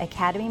 That's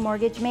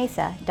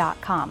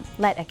academymortgagemesa.com.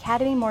 Let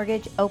Academy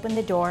Mortgage open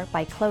the door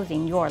by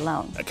closing your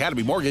loan.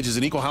 Academy Mortgage is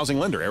an equal housing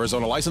lender.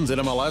 Arizona license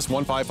NMLS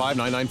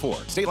 155994.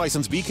 State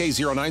license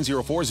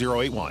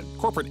BK0904081.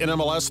 Corporate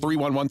NMLS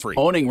 3113.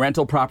 Owning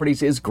rental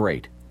properties is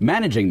great.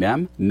 Managing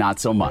them, not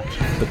so much.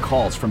 The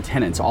calls from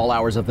tenants all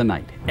hours of the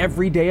night,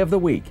 every day of the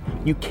week.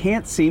 You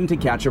can't seem to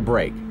catch a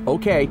break.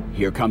 Okay,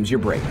 here comes your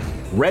break.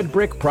 Red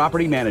Brick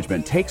Property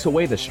Management takes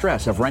away the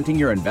stress of renting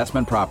your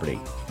investment property.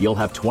 You'll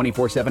have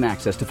 24/7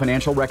 access to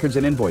financial records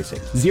and invoicing,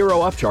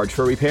 zero upcharge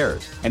for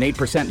repairs, an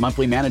 8%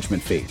 monthly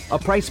management fee, a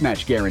price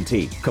match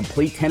guarantee,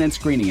 complete tenant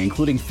screening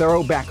including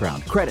thorough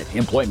background, credit,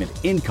 employment,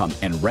 income,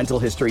 and rental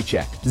history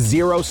check,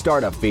 zero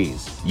startup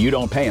fees. You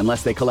don't pay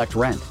unless they collect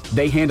rent.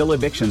 They handle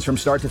evictions from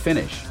start to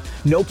finish.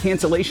 No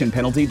cancellation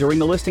penalty during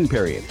the listing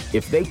period.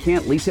 If they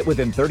can't lease it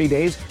within 30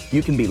 days,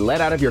 you can be let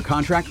out of your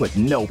contract with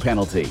no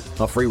penalty.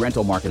 A free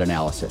rental market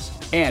analysis.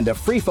 And a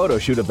free photo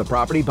shoot of the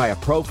property by a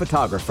pro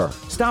photographer.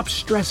 Stop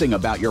stressing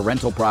about your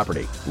rental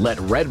property. Let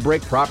Red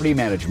Brick Property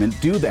Management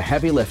do the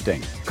heavy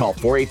lifting. Call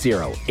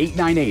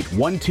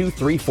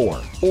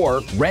 480-898-1234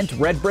 or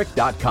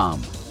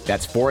rentredbrick.com.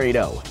 That's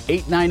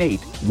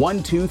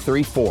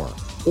 480-898-1234.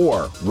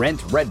 or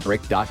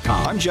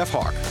rentredbrick.com. I'm Jeff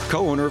Hawk,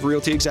 co-owner of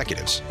Realty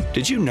Executives.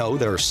 Did you know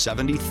there are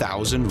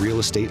 70,000 real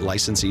estate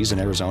licensees in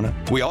Arizona?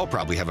 We all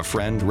probably have a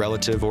friend,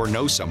 relative, or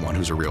know someone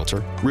who's a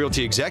realtor.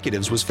 Realty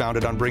Executives was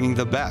founded on bringing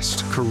the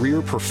best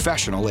career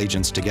professional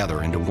agents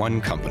together into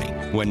one company.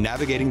 When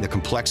navigating the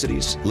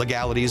complexities,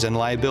 legalities, and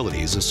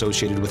liabilities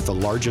associated with the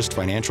largest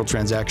financial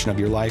transaction of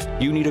your life,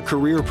 you need a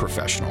career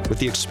professional with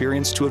the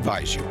experience to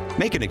advise you.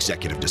 Make an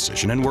executive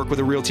decision and work with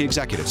a Realty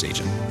Executives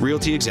agent.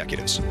 Realty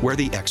Executives, where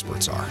the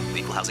experts are.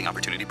 Equal Housing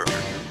Opportunity Broker.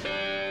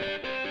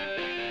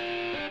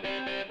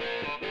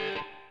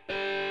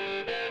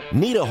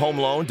 Need a home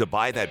loan to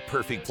buy that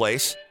perfect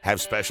place? Have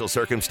special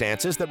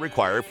circumstances that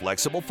require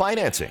flexible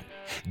financing?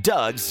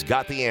 Doug's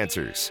got the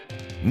answers.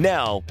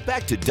 Now,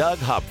 back to Doug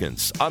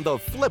Hopkins on the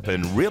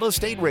Flippin' Real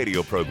Estate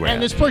Radio program.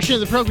 And this portion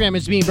of the program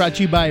is being brought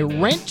to you by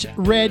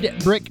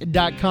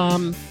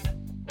RentRedBrick.com.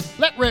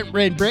 Let Rent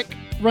Red Brick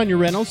run your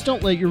rentals.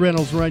 Don't let your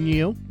rentals run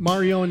you.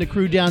 Mario and the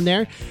crew down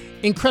there.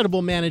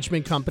 Incredible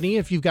management company.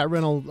 If you've got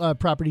rental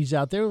properties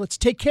out there, let's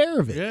take care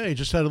of it. Yeah, he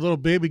just had a little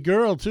baby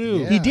girl, too.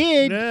 Yeah. He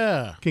did.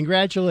 Yeah.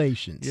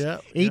 Congratulations. Yeah.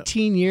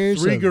 18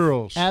 years. 3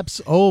 girls.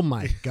 Oh,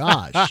 my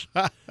gosh.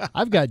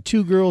 I've got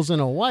 2 girls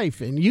and a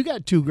wife, and you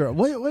got 2 girls.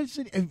 What is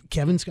it?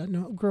 Kevin's got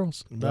no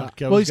girls.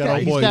 Kevin's got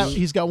all boys.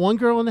 He's got 1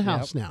 girl in the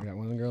house now. I got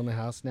 1 girl in the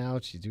house now.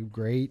 She's doing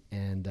great.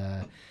 And,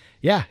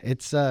 yeah,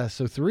 it's so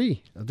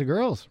 3 of the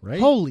girls,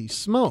 right? Holy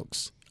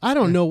smokes. I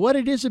don't know what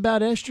it is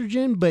about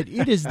estrogen, but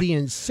it is the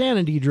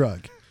insanity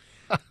drug.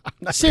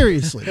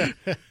 Seriously. Doug,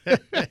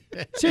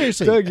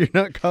 you're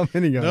not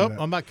commenting on that. Nope,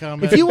 I'm not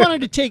commenting. If you wanted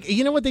to take,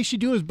 you know what they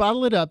should do is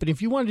bottle it up. And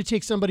if you wanted to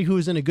take somebody who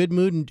is in a good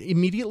mood and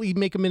immediately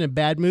make them in a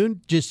bad mood,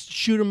 just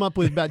shoot them up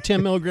with about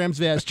 10 milligrams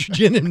of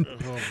estrogen.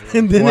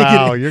 And then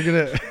you're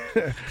going to.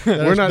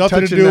 We're not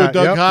touching to do that. With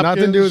Doug Hopkins.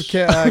 Nothing to do with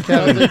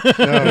Kevin.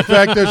 No. In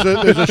fact,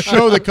 there's a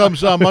show that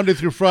comes on Monday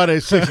through Friday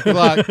at 6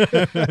 o'clock.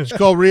 It's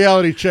called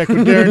Reality Check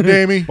with Darren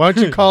Damey. Why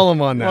don't you call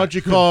him on that? Why don't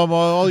you call him,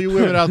 all you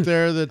women out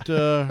there that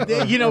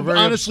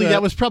honestly,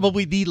 that was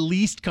probably the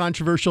least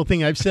controversial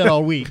thing I've said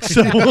all week.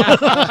 So.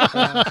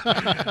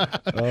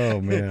 Oh,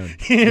 man.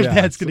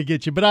 That's going to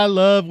get you. But I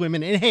love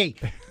women. And, hey,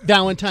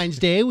 Valentine's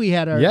Day. We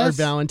had our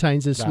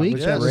Valentine's this week.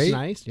 That was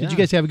nice. Yeah. Did you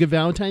guys have a good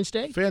Valentine's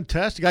Day?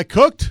 Fantastic. I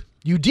cooked.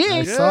 You did?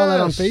 I saw that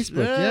on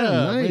Facebook. Yeah,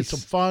 nice. Made some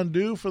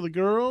fondue for the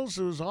girls.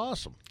 It was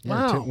awesome.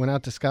 Yeah, wow. Went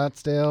out to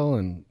Scottsdale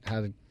and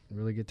had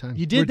really good time.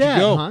 You did Where'd you that,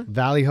 go? huh?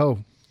 Valley Ho.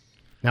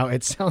 Now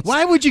it sounds.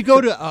 Why would you go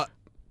to?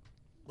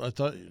 I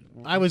thought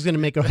I was going to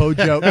make a hoe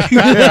joke, Let's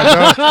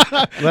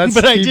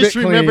but I keep just it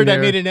clean remembered I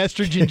here. made an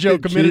estrogen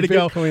joke a minute Keep it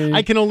ago. clean.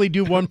 I can only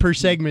do one per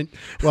segment.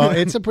 Well,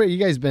 it's a pretty.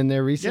 You guys been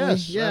there recently?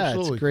 Yes, yeah,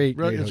 absolutely. it's great.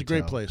 Right, great it's a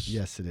great hotel. place.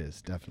 Yes, it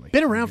is definitely.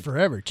 Been around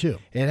forever too.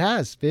 It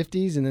has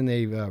 50s, and then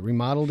they've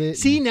remodeled it.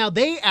 See, now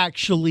they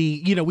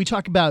actually, we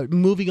talk about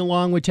moving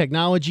along with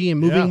technology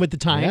and moving Yeah. with the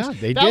times. Yeah,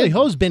 they Valley did.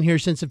 Ho's been here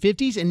since the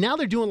 50s, and now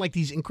they're doing like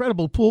these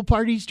incredible pool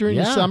parties during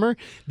the Yeah. summer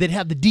that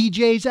have the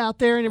DJs out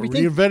there and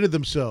everything. reinvented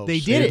themselves. They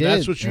did And it.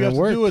 That's They what you did, have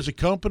and to it do worked. as a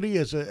company,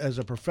 as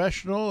a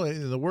professional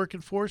in the working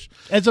force.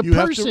 As a You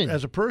have to- person.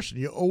 as a person,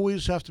 you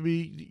always have to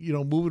be,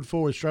 moving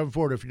forward, striving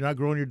forward. If you're not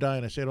growing, you're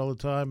dying. I say it all the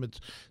time. It's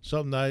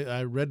something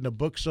I read in a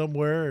book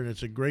somewhere, and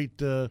it's a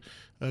great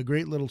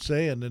little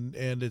saying,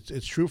 and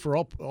it's true for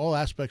all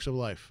aspects of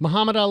life.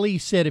 Muhammad Ali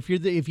said, if you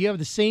have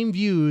the same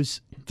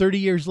views 30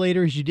 years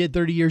later as you did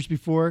 30 years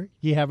before,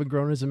 you haven't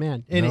grown as a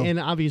man. And No. and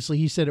obviously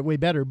he said it way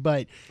better,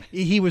 but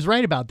he was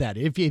right about that.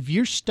 If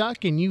you're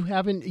stuck and you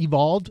haven't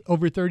evolved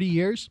over 30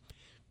 years,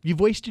 you've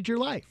wasted your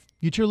life.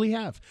 You truly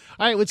have.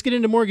 All right, let's get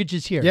into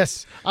mortgages here.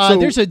 Yes. So-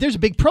 there's a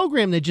big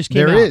program that just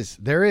came out.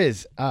 There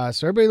is.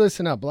 So everybody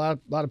listen up. A lot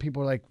of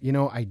people are like,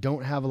 I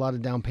don't have a lot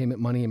of down payment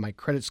money, and my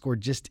credit score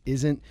just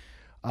isn't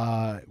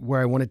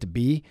where I want it to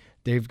be.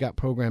 They've got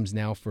programs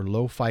now for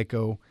low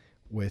FICO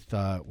with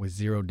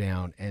zero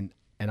down, and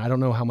I don't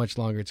know how much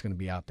longer it's going to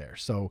be out there.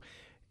 So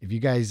if you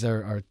guys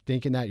are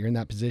thinking that you're in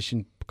that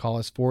position, call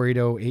us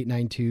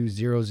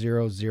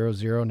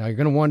 480-892-0000. Now you're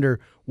going to wonder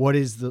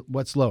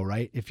what's low,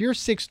 right? If you're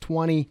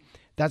 620,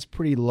 that's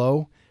pretty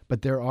low,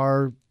 but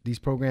these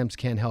programs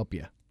can help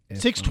you.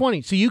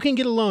 620. So you can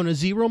get a loan, a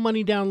zero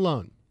money down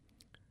loan.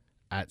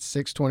 At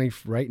 620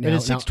 right now. At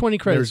a 620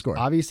 credit score.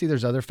 Obviously,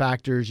 there's other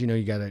factors.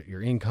 You got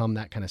your income,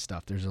 that kind of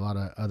stuff. There's a lot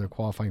of other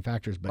qualifying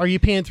factors. But Are you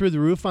paying through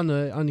the roof on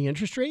the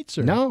interest rates?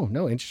 Or? No.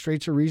 Interest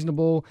rates are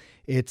reasonable.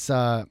 It's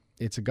a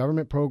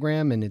government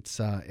program, and it's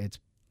going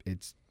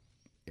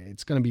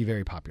to be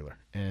very popular.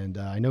 And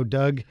I know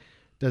Doug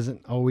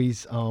doesn't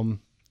always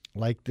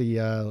like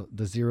the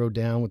zero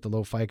down with the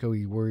low FICO.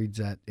 He worries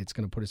that it's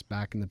going to put us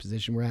back in the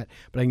position we're at.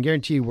 But I can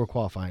guarantee you, we're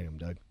qualifying them,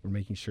 Doug. We're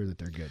making sure that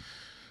they're good.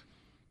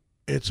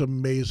 It's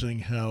amazing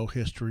how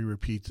history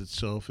repeats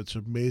itself. It's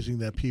amazing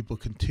that people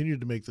continue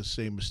to make the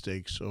same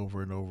mistakes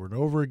over and over and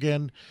over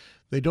again.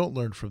 They don't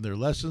learn from their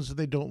lessons, and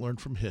they don't learn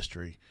from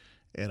history.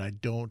 And I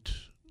don't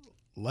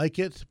like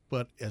it,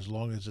 but as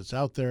long as it's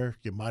out there,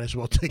 you might as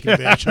well take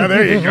advantage of it.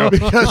 There you go.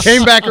 Because,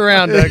 Came back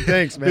around, Doug.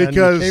 Thanks, man.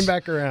 Because Came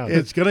back around.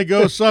 It's going to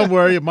go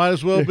somewhere. You might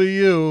as well be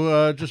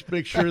you. Just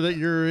make sure that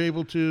you're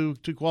able to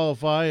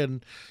qualify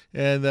and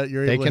that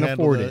you're able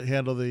to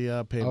handle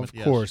the payment. Of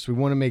course. We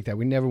want to make that.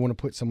 We never want to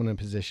put someone in a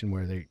position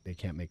where they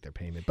can't make their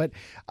payment. But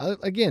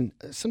again,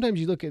 sometimes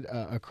you look at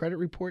a credit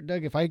report,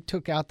 Doug. If I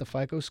took out the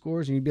FICO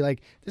scores and you'd be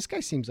like, this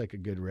guy seems like a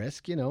good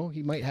risk. He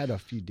might have a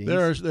few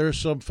dings. There are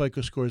some FICO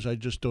scores I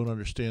just don't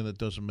understand. That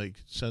doesn't make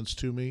sense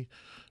to me.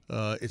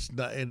 It's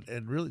not,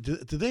 and really, do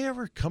they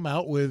ever come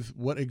out with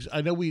what?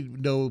 I know we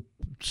know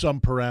some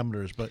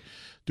parameters, but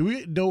do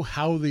we know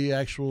how the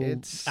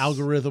actual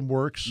algorithm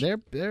works?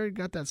 They're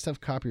got that stuff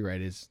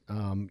copyrighted.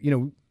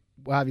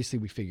 Obviously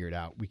we figure it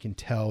out. We can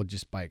tell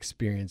just by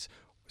experience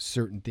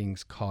certain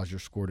things cause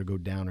your score to go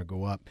down or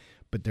go up,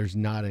 but it's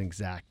not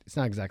exact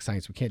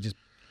science. We can't just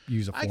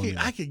use a formula.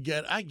 I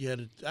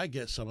get it. I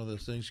get some of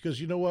those things because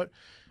you know what.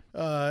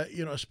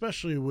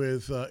 Especially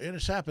with, and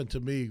it's happened to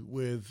me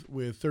with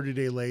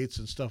 30-day lates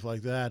and stuff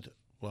like that.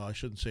 Well, I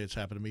shouldn't say it's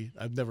happened to me.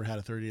 I've never had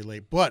a 30-day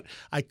late, but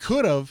I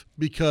could have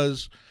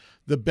because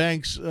the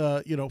banks,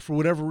 for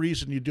whatever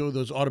reason, you do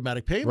those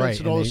automatic payments, right,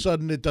 and all of a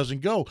sudden it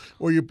doesn't go,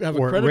 or you have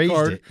a credit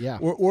card,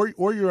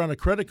 or you're on a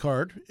credit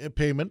card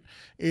payment,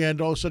 and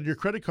all of a sudden your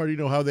credit card,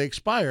 how they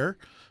expire.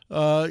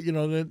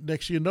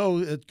 Next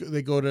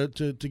they go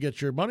to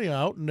get your money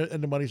out, and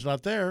the money's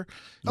not there.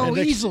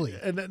 Easily.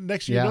 And then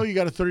next you know, you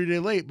got a 30-day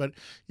late. But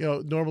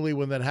normally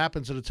when that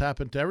happens, and it's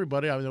happened to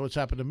everybody, I know it's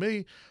happened to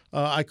me.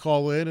 I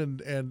call in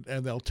and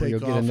they'll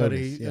take off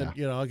notice,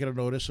 and I'll get a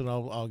notice and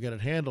I'll get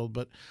it handled.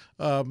 But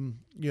I'm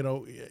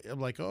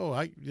like,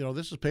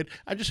 this is paid.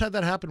 I just had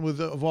that happen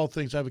with, of all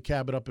things, I have a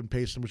cabin up in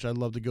Payson, which I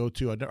love to go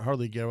to. I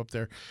hardly get up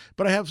there,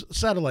 but I have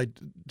satellite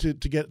to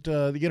get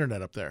the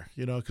internet up there.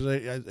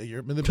 Because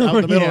you're out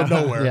in the middle of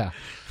nowhere. Yeah.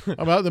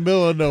 I'm out in the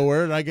middle of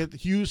nowhere, and I get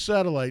huge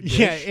satellite dish.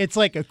 Yeah, it's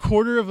like a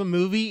quarter of a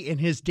movie, and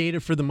his data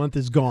for the month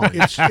is gone.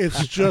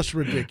 It's just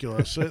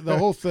ridiculous. The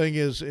whole thing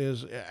is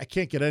I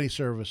can't get any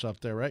service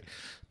up there, right?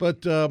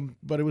 But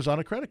it was on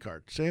a credit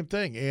card, same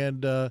thing,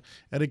 and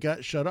it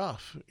got shut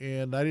off,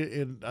 and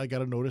I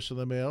got a notice in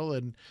the mail,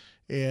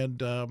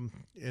 and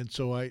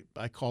so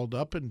I called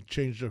up and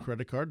changed the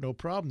credit card, no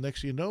problem.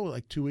 Next thing you know,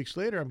 like 2 weeks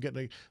later,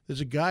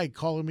 there's a guy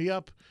calling me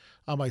up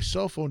on my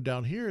cell phone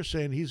down here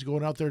saying he's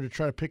going out there to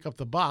try to pick up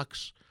the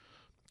box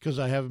because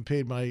I haven't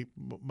paid my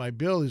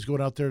bill. He's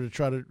going out there to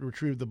try to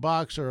retrieve the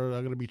box, or I'm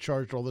going to be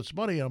charged all this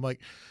money. And I'm like,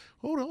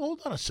 hold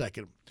on a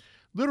second.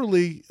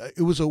 literally,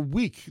 it was a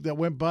week that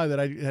went by that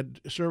I had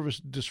service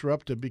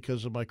disrupted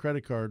because of my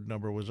credit card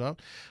number was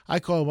up. I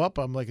call them up.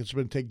 I'm like, it's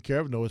been taken care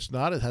of. No, it's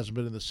not. It hasn't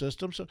been in the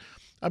system. So,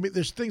 I mean,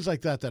 there's things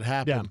like that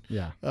happen.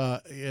 Yeah.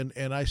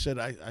 And I said,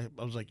 I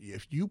was like,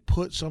 if you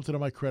put something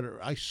on my credit,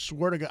 I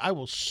swear to God, I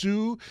will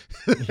sue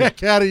the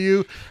heck out of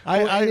you.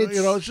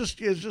 It's just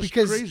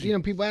because,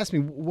 crazy. People ask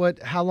me,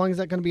 how long is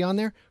that going to be on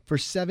there? For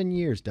 7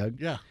 years,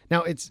 Doug. Yeah.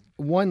 Now, it's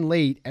one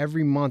late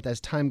every month as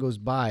time goes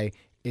by.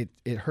 It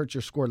hurts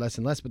your score less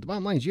and less. But the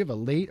bottom line is you have a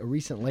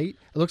recent late.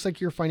 It looks like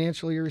you're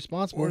financially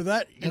irresponsible. Or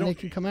that, they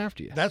can come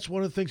after you. That's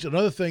one of the things.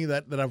 Another thing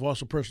that I've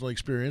also personally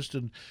experienced,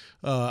 and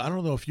I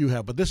don't know if you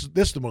have, but this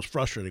is the most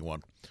frustrating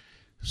one.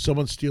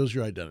 Someone steals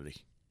your identity.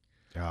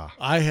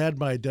 I had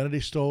my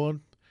identity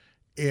stolen,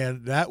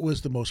 and that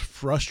was the most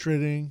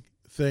frustrating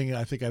thing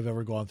I think I've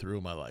ever gone through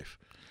in my life.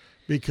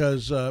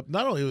 Because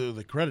not only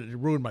the credit, it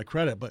ruined my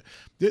credit, but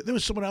there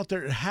was someone out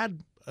there that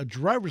had a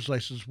driver's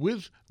license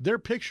with their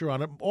picture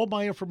on it, all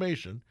my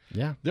information.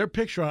 Yeah. Their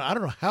picture on it. I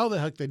don't know how the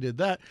heck they did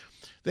that.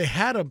 They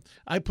had them.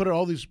 I put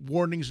all these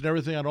warnings and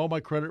everything on all my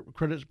credit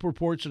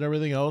reports and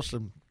everything else,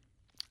 and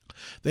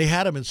they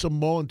had them in some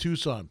mall in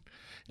Tucson.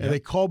 And they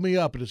called me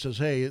up, and it says,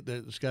 hey,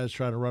 this guy's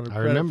trying to run a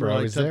credit for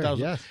like $10,000.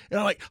 Yes. And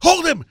I'm like,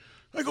 hold him.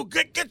 I go,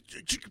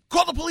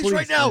 call the police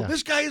right now. Yeah.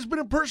 This guy has been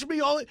impersonating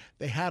me all.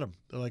 They had him.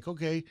 They're like,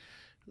 okay,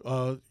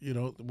 we're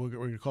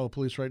going to call the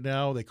police right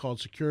now. They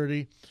called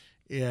security.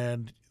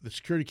 And the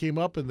security came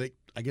up, and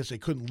I guess they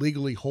couldn't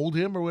legally hold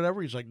him or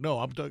whatever. He's like, "No,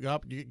 I'm Doug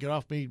Hop. You get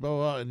off me!" Blah,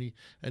 blah, blah.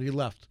 And he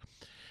left,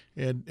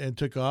 and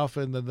took off.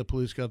 And then the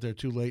police got there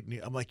too late.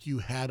 And I'm like, "You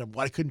had him.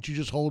 Why couldn't you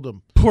just hold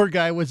him?" Poor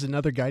guy was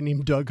another guy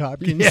named Doug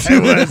Hopkins. Yeah,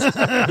 it was.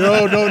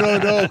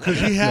 no, because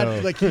he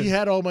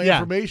had all my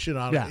information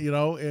on it,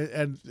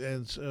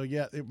 and so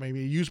it made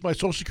me use my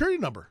Social Security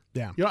number.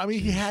 Yeah,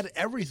 he had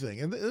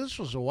everything, and this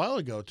was a while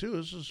ago too.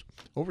 This is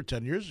over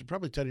 10 years,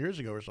 probably 10 years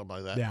ago or something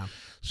like that. Yeah.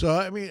 So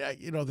I mean,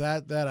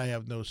 that I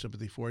have no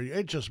sympathy for.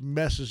 It just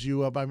messes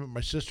you up. I mean,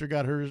 my sister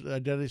got her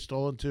identity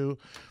stolen too.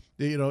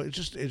 It's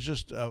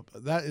just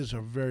that is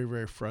a very,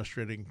 very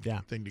frustrating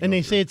thing to go And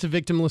they through. say it's a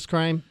victimless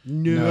crime?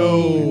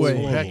 No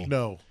way. Heck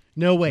no.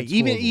 No way.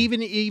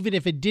 Even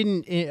if it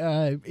didn't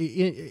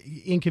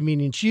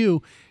inconvenience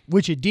you,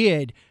 which it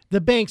did,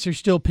 the banks are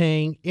still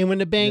paying, and when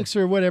the banks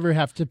or whatever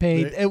have to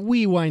pay,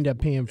 we wind up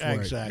paying for it.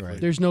 Exactly.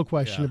 There's no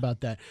question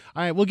about that.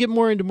 All right, we'll get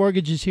more into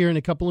mortgages here in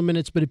a couple of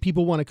minutes, but if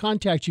people want to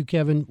contact you,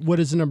 Kevin, what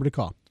is the number to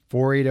call?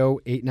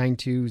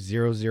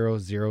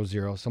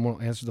 480-892-0000. Someone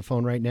will answer the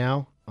phone right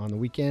now on the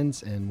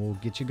weekends, and we'll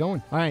get you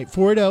going. All right,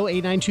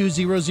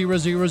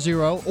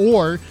 480-892-0000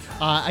 or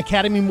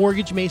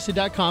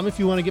academymortgagemesa.com if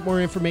you want to get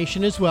more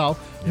information as well.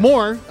 Yeah.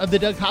 More of the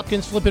Doug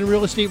Hopkins Flippin'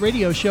 Real Estate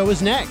Radio Show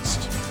is next.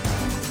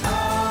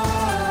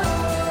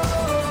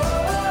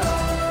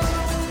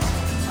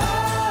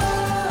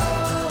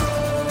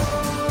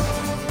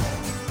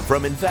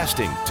 From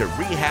investing to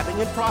rehabbing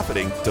and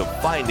profiting to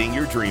finding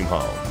your dream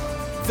home.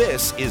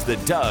 This is the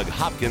Doug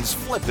Hopkins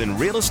Flippin'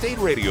 Real Estate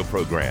Radio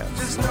Program.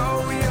 Just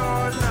know you're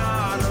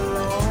not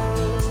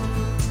alone,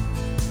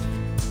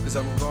 'cause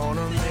I'm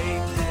gonna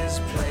make this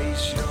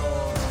place your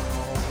home.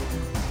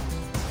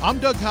 I'm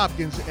Doug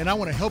Hopkins, and I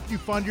want to help you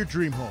find your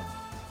dream home.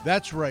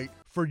 That's right.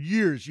 For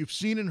years, you've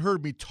seen and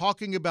heard me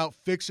talking about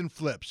fix and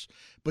flips.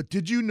 But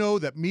did you know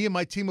that me and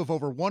my team of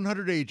over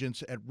 100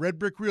 agents at Red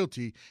Brick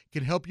Realty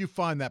can help you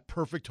find that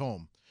perfect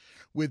home?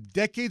 With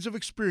decades of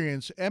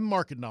experience and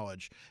market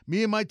knowledge,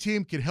 me and my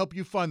team can help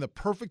you find the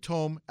perfect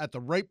home at the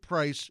right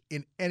price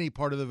in any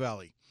part of the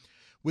valley.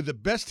 With the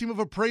best team of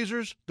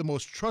appraisers, the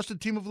most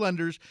trusted team of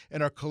lenders,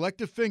 and our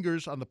collective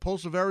fingers on the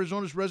pulse of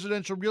Arizona's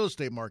residential real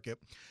estate market,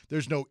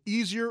 there's no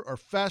easier or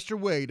faster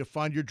way to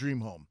find your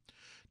dream home.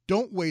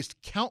 Don't waste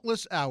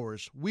countless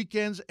hours,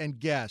 weekends, and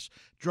gas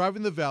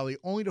driving the valley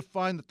only to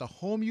find that the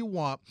home you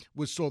want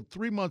was sold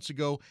 3 months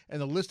ago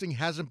and the listing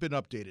hasn't been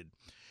updated.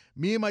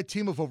 Me and my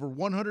team of over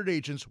 100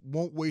 agents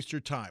won't waste your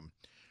time.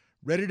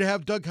 Ready to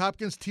have Doug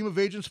Hopkins' team of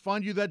agents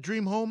find you that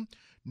dream home?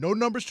 No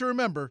numbers to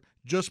remember,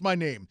 just my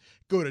name.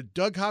 Go to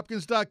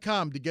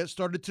DougHopkins.com to get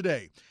started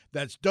today.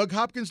 That's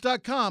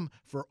DougHopkins.com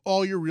for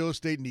all your real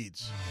estate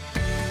needs.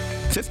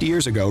 50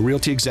 years ago,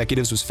 Realty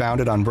Executives was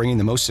founded on bringing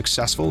the most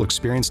successful,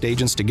 experienced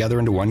agents together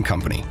into one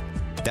company.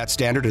 That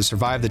standard has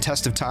survived the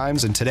test of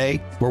times, and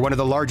today, we're one of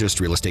the largest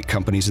real estate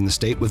companies in the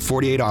state with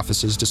 48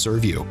 offices to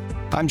serve you.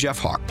 I'm Jeff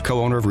Hawk,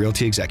 co-owner of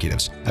Realty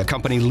Executives, a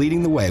company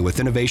leading the way with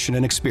innovation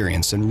and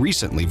experience and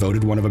recently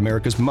voted one of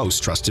America's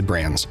most trusted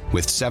brands.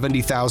 With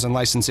 70,000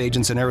 licensed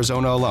agents in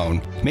Arizona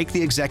alone, make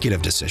the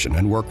executive decision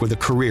and work with a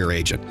career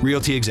agent.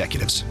 Realty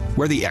Executives,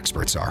 where the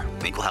experts are.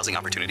 Equal Housing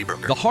Opportunity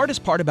Broker. The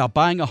hardest part about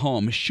buying a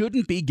home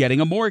shouldn't be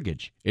getting a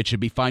mortgage. It should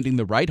be finding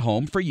the right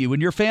home for you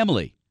and your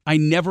family. I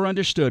never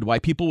understood why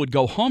people would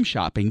go home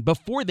shopping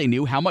before they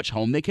knew how much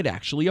home they could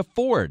actually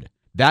afford.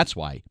 That's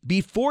why,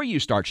 before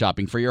you start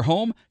shopping for your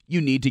home, you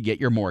need to get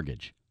your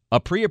mortgage. A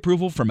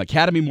pre-approval from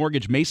Academy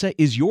Mortgage Mesa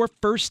is your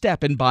first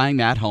step in buying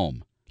that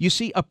home. You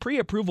see, a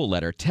pre-approval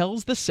letter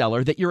tells the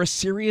seller that you're a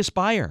serious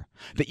buyer,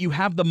 that you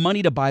have the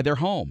money to buy their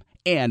home,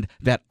 and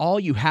that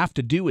all you have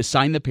to do is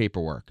sign the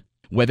paperwork.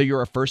 Whether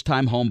you're a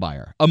first-time home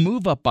buyer, a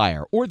move-up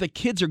buyer, or the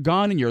kids are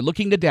gone and you're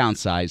looking to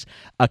downsize,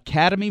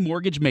 Academy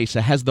Mortgage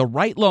Mesa has the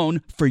right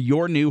loan for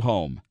your new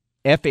home.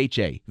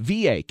 FHA,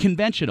 VA,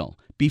 conventional.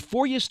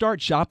 Before you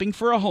start shopping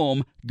for a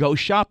home, go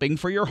shopping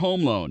for your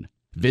home loan.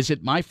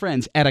 Visit my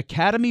friends at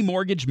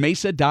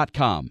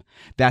academymortgagemesa.com.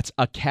 That's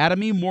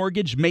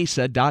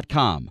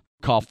academymortgagemesa.com.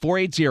 Call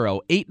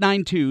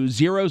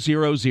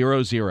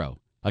 480-892-0000.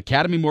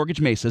 Academy Mortgage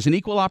Mesa is an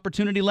equal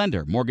opportunity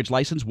lender. Mortgage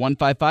license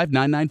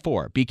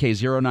 155994,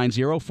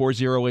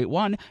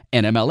 BK0904081,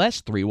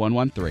 NMLS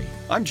 3113.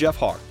 I'm Jeff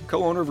Hawk,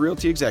 co-owner of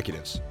Realty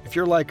Executives. If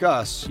you're like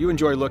us, you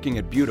enjoy looking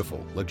at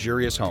beautiful,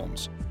 luxurious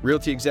homes.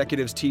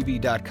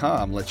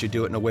 RealtyExecutivesTV.com lets you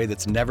do it in a way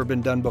that's never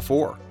been done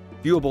before.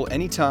 Viewable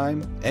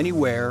anytime,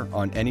 anywhere,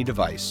 on any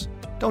device.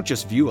 Don't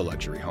just view a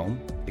luxury home,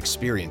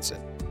 experience it.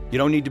 You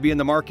don't need to be in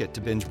the market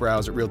to binge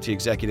browse at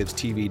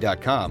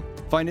RealtyExecutivesTV.com.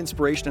 Find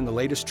inspiration in the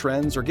latest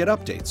trends or get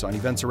updates on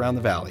events around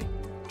the Valley.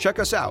 Check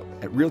us out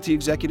at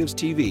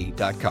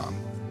RealtyExecutivesTV.com,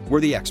 where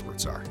the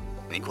experts are.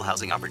 Equal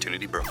housing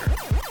opportunity broker.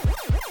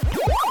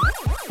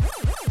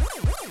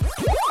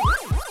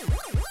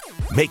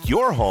 Make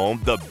your home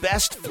the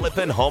best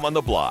flippin' home on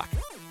the block.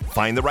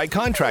 Find the right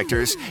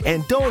contractors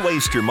and don't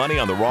waste your money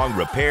on the wrong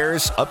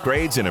repairs,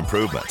 upgrades, and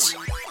improvements.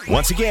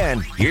 Once again,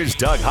 here's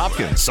Doug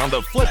Hopkins on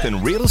the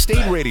Flippin' Real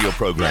Estate Radio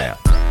program.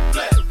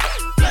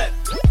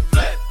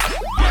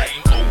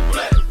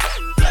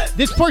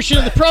 This portion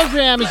of the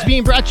program is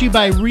being brought to you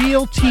by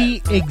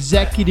Realty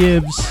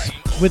Executives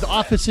with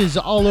offices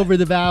all over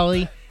the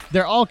Valley.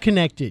 They're all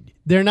connected.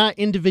 They're not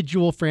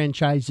individual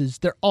franchises.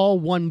 They're all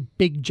one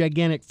big,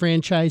 gigantic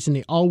franchise, and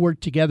they all work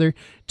together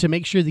to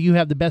make sure that you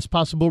have the best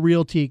possible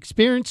realty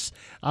experience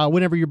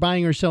whenever you're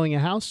buying or selling a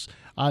house.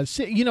 One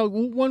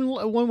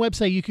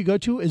website you could go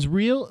to is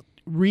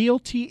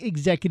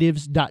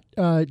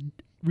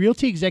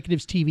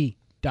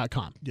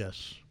realtyexecutivestv.com.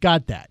 Yes.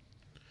 Got that.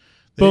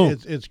 Boom.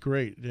 It's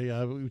great.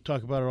 Yeah, we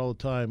talk about it all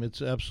the time.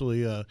 It's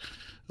absolutely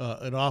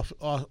an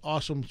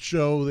awesome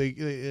show.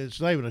 It's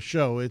not even a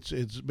show.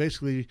 It's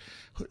basically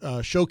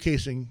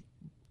showcasing,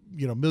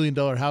 $1 million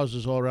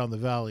houses all around the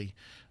Valley,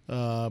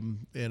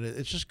 and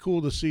it's just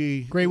cool to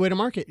see. Great way to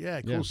market.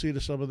 Yeah, cool to see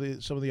some of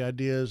the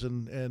ideas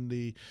and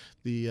the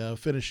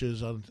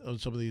finishes on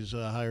some of these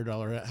higher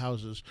dollar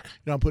houses.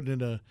 I'm putting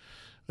in a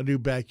new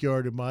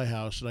backyard in my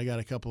house, and I got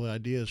a couple of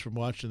ideas from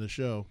watching the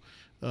show.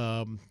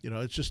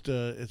 It's just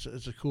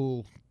it's a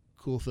cool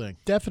thing.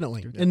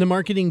 Definitely. And the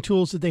marketing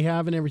tools that they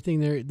have and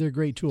everything, they're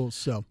great tools.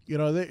 So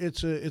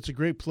it's a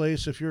great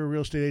place if you're a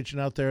real estate agent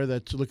out there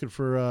that's looking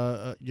for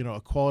a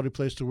quality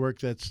place to work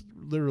that's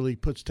literally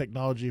puts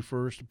technology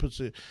first,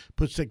 puts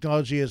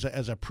technology as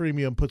a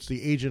premium, puts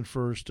the agent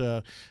first.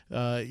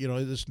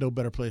 There's no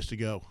better place to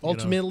go.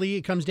 Ultimately,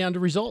 it comes down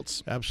to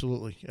results.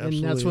 Absolutely.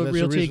 And that's what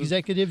Realty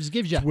Executives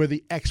gives you. It's where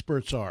the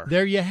experts are.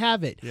 There you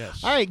have it.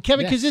 Yes. All right,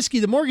 Kevin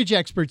Kaczynski, the mortgage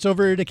experts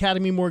over at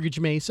Academy Mortgage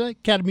Mesa,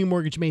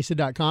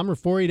 academymortgagemesa.com, or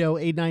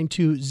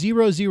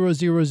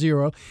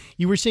 480-892-0000.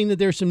 You were saying that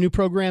there's some new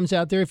programs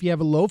out there. If you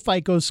have a low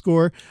FICO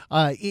score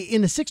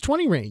in the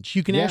 620 range,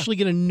 you can actually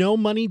get a no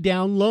money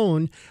down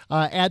loan.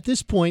 At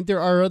this point,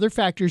 there are other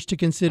factors to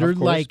consider,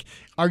 like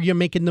are you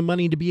making the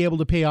money to be able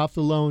to pay off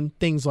the loan,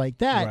 things like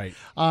that. Right.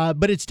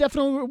 But it's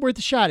definitely worth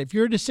a shot. If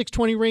you're at a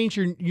 620 range,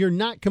 you're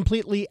not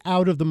completely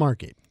out of the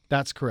market.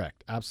 That's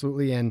correct.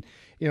 Absolutely. And,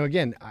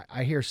 again,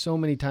 I hear so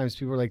many times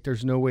people are like,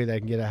 there's no way that I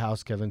can get a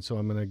house, Kevin, so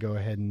I'm going to go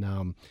ahead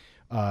and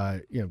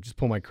just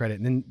pull my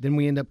credit. And then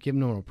we end up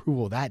giving them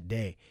approval that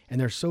day.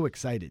 And they're so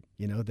excited.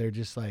 They're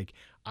just like,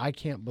 I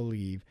can't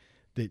believe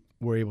that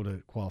we're able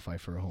to qualify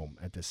for a home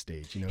at this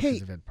stage, because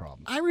they've had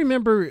problems. I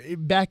remember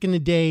back in the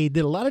day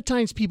that a lot of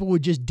times people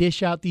would just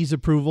dish out these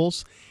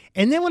approvals.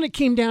 And then when it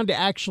came down to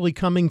actually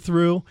coming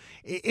through,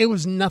 it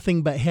was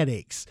nothing but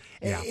headaches.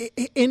 Yeah.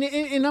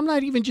 And I'm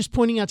not even just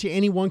pointing out to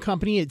any one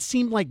company. It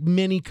seemed like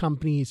many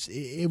companies,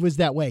 it was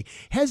that way.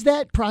 Has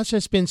that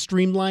process been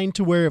streamlined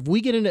to where if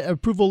we get an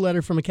approval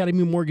letter from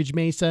Academy Mortgage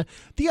Mesa,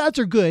 the odds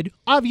are good.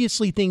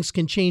 Obviously, things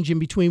can change in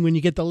between when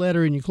you get the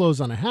letter and you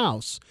close on a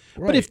house.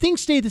 Right. But if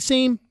things stay the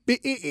same,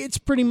 it's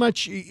pretty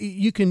much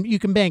you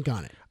can bank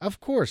on it.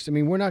 Of course. I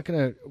mean, we're not going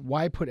to –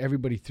 why put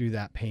everybody through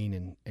that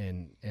pain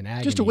and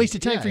agony? Just a waste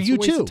of time for you,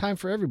 too. It's a waste of time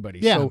for everybody.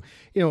 Yeah.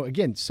 So,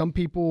 again, some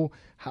people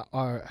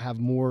have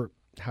more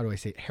 – how do I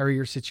say it,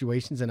 hairier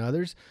situations than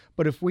others.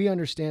 But if we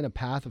understand a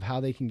path of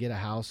how they can get a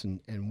house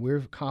and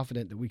we're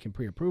confident that we can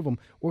pre-approve them,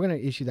 we're going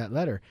to issue that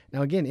letter.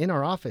 Now, again, in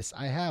our office,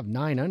 I have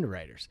 9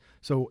 underwriters.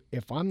 So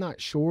if I'm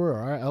not sure or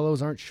our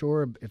LOs aren't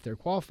sure if they're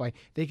qualified,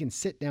 they can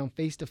sit down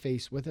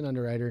face-to-face with an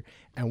underwriter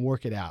and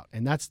work it out.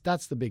 And that's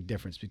the big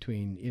difference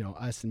between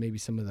us and maybe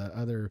some of the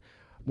other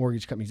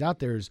mortgage companies out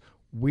there is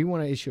we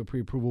want to issue a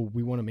pre-approval.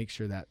 We want to make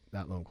sure that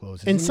loan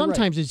closes. And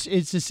sometimes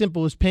it's as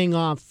simple as paying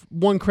off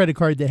one credit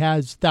card that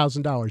has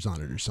 $1,000 on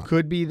it or something.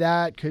 Could be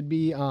that. Could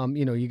be,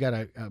 you got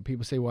to,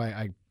 people say, well,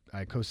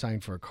 I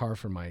co-signed for a car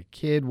for my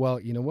kid. Well,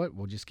 you know what?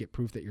 We'll just get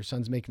proof that your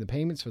son's making the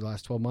payments for the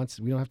last 12 months.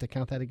 We don't have to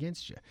count that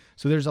against you.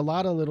 So there's a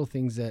lot of little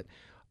things that,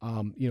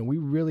 we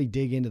really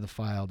dig into the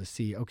file to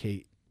see,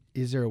 okay,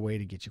 is there a way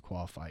to get you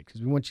qualified?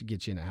 Because we want you to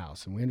get you in a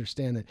house. And we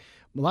understand that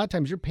a lot of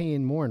times you're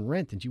paying more in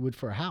rent than you would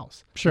for a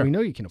house. Sure. So we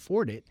know you can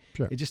afford it.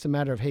 Sure. It's just a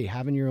matter of, hey,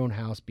 having your own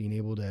house, being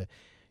able to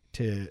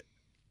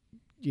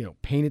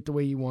paint it the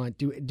way you want,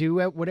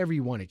 do whatever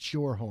you want. It's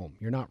your home.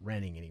 You're not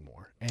renting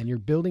anymore. And you're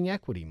building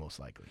equity most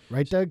likely.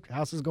 Right, Doug?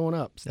 House is going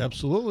up. So.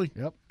 Absolutely.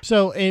 Yep.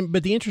 So,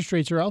 but the interest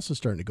rates are also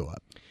starting to go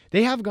up.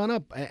 They have gone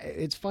up.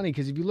 It's funny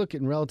because if you look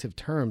in relative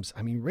terms,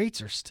 I mean,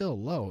 rates are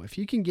still low. If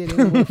you can get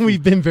in,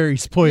 we've been very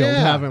spoiled,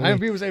 haven't we? I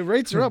mean, people say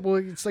rates are up. Well,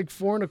 it's like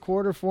 4.25%,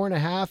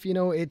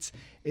 4.5%.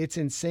 It's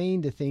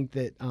insane to think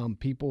that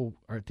people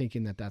are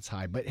thinking that that's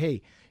high. But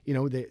hey,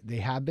 they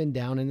have been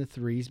down in the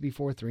threes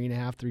before,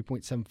 3.5%,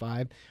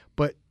 3.75%.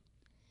 But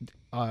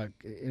I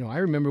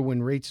remember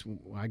when rates,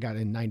 I got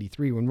in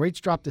 93, when rates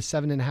dropped to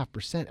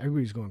 7.5%,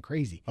 everybody was going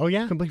crazy. Oh,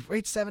 yeah? Complete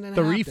rates 7.5%.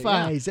 The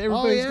refis,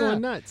 everybody's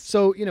going nuts.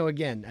 So,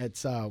 again,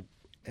 it's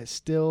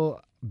still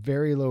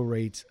very low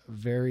rates,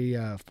 very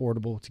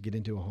affordable to get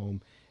into a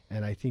home.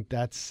 And I think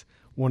that's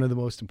one of the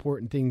most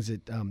important things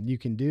that you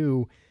can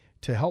do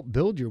to help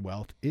build your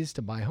wealth is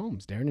to buy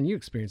homes. Darren, and you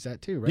experienced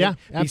that too, right? Yeah,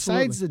 absolutely.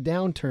 Besides the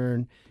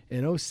downturn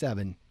in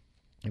 2007,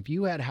 if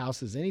you had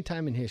houses any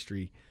time in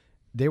history,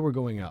 they were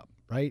going up.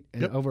 Right?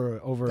 And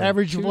over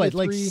average of what,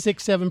 like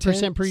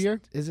 6-7% per year?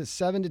 Is it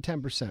 7 to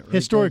 10%? Right?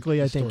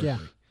 Historically, I think, yeah.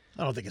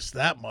 I don't think it's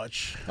that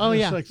much. Oh,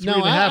 it's yeah. like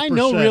no, I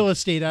know real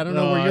estate. I don't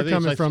know where you're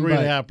coming from.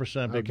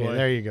 3.5%, big boy. Okay,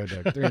 there you go,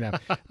 Doug.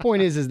 3.5%.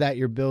 Point is that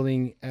you're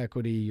building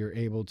equity. You're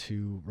able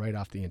to write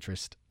off the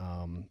interest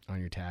on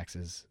your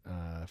taxes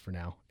for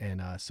now.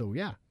 And I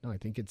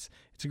think it's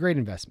a great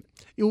investment.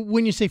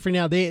 When you say for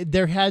now,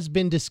 there has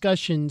been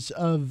discussions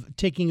of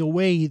taking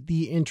away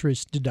the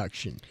interest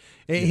deduction.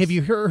 Yes. Have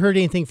you heard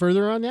anything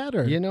further on that?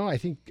 Or I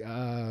think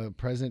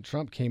President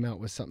Trump came out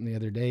with something the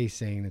other day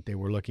saying that they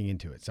were looking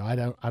into it. So I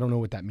don't know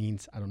what that means.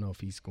 I don't know if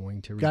he's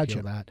going to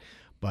repeal that.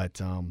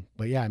 But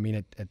yeah, I mean,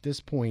 at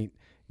this point,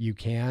 you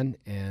can,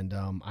 and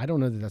I don't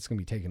know that that's going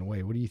to be taken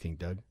away. What do you think,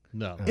 Doug?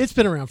 No, it's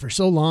been around for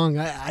so long.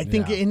 I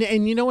think,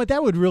 and you know what,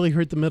 that would really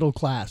hurt the middle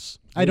class.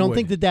 I don't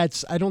think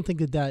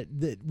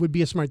that would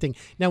be a smart thing.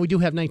 Now we do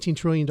have $19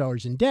 trillion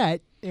in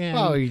debt.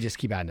 And you just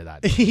keep adding to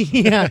that.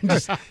 Yeah,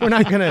 we're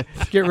not going to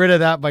get rid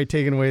of that by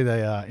taking away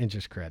the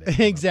interest credit.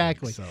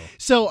 Exactly.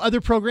 So other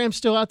programs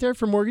still out there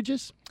for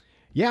mortgages?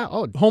 Yeah.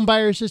 Home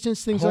buyer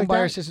assistance, things like that. Home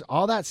buyer assistance,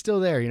 all that's still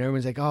there.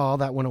 Everyone's like, all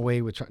that went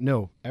away with Trump.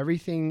 No,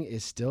 everything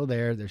is still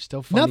there. There's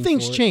still funding.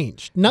 Nothing's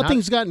changed.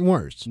 Nothing's gotten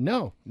worse.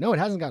 No, it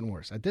hasn't gotten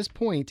worse. At this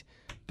point,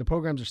 the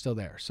programs are still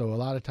there. So a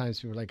lot of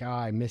times people are like,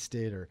 I missed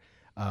it, or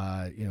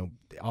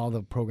all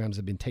the programs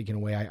have been taken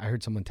away. I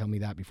heard someone tell me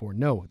that before.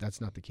 No, that's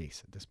not the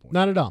case at this point.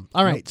 Not at all.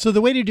 All right. So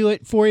the way to do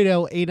it,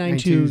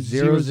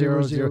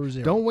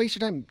 480-892-0000. Don't waste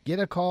your time. Get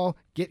a call.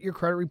 Get your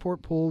credit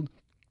report pulled.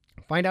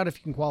 Find out if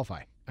you can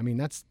qualify. I mean,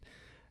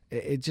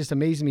 it just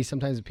amazes me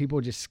sometimes that people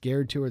are just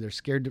scared to, or they're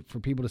scared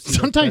for people to see.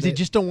 Sometimes they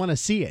just don't want to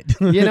see it.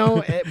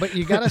 But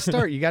you got to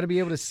start. You got to be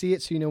able to see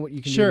it so you know what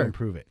you can do to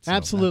improve it. So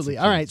absolutely.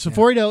 All right. So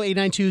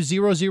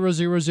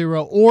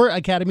 480-892-0000 or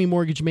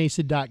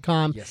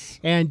academymortgagemesa.com. Yes.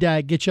 And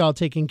get you all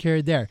taken care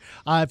of there.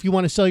 If you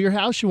want to sell your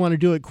house, you want to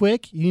do it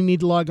quick, you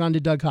need to log on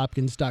to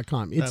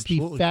DougHopkins.com. It's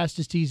the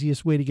fastest,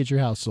 easiest way to get your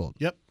house sold.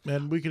 Yep.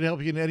 And we can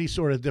help you in any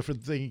sort of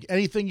different thing.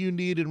 Anything you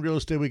need in real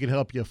estate, we can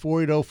help you.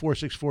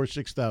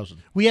 480-464-6000.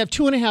 We have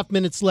 2.5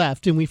 minutes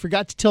left, and we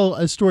forgot to tell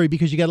a story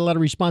because you got a lot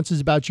of responses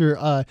about your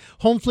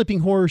home flipping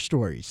horror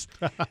stories.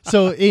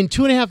 So in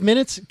 2.5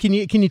 minutes, can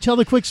you tell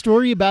the quick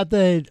story about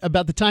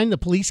the time the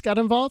police got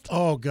involved?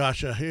 Oh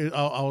gosh,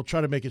 I'll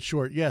try to make it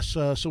short. Yes,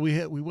 so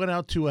we went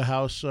out to a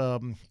house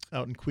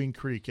out in Queen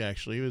Creek.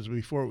 Actually, it was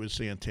before it was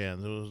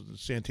Santan. It was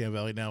Santan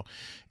Valley now,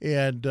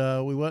 and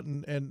we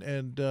went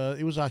and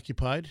it was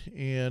occupied.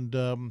 And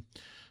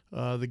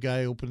the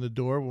guy opened the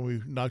door when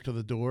we knocked on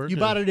the door. You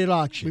bought it at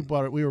auction. We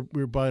bought it. We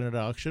were buying it at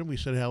auction. We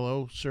said,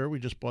 "Hello, sir. We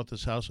just bought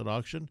this house at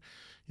auction.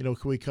 Can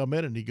we come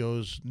in?" And he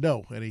goes,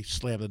 "No." And he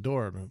slammed the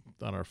door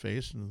on our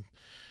face and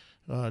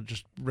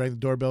just rang the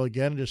doorbell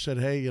again and just said,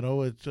 "Hey,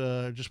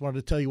 just wanted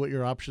to tell you what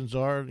your options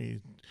are." And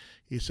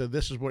he said,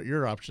 "This is what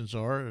your options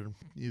are. And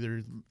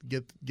either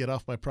get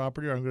off my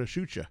property or I'm going to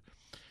shoot you."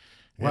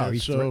 Wow.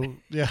 And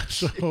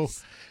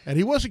and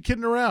he wasn't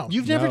kidding around.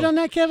 You've never done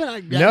that,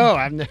 Kevin? No,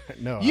 I've never.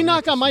 No. You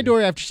knock on my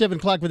door after 7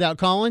 o'clock without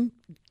calling.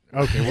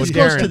 Okay, well, it's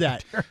close to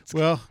that.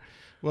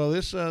 Well,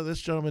 this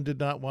gentleman did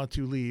not want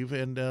to leave,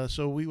 and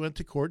so we went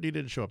to court. And he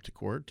didn't show up to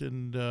court,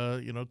 and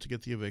to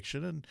get the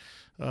eviction, and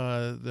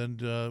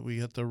then we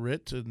got the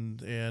writ,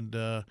 and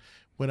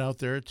went out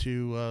there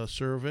to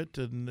serve it,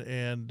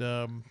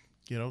 and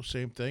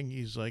same thing.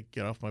 He's like,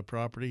 "Get off my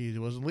property." He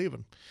wasn't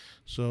leaving,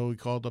 so we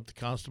called up the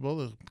constable.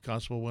 The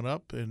constable went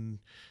up, and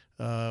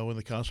when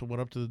the constable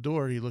went up to the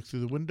door, he looked through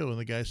the window, and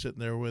the guy's sitting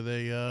there with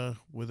a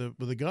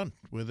gun,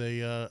 with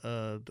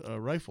a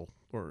rifle,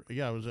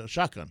 it was a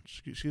shotgun.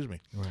 Excuse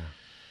me. Wow.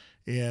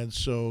 And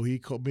so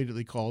he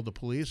immediately called the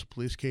police. The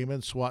police came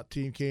in, SWAT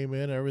team came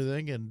in,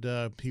 everything,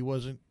 and he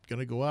wasn't going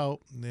to go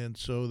out. And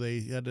so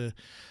they had to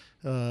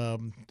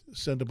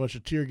send a bunch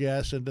of tear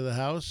gas into the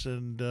house,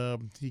 and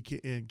he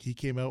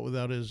came out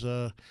without his,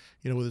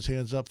 with his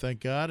hands up,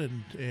 thank God,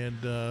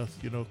 and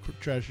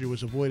tragedy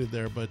was avoided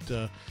there, but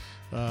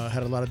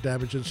had a lot of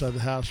damage inside the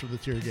house from the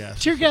tear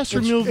gas. Tear gas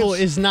removal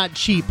is not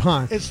cheap,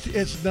 huh?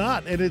 It's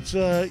not, and it's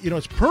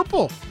it's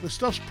purple. The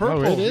stuff's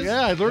purple. Oh, it is?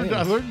 Yeah, I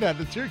learned that.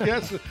 The tear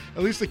gas,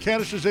 at least the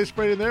canisters they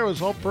sprayed in there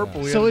was all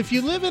purple. So if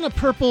you live in a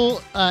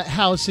purple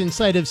house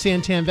inside of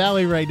Santan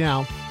Valley right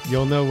now,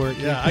 you'll know where.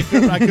 Yeah, I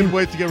couldn't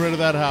wait to get rid of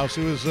that house.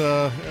 It was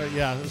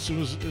as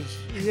soon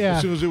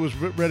as it was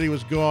ready, it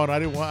was gone.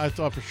 I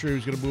thought for sure he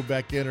was going to move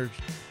back in or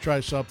try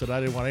something. I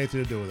didn't want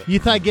anything to do with it. You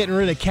thought getting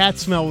rid of cat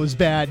smell was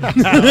bad. No,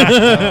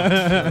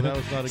 that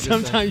was not a good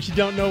Sometimes thing. you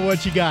don't know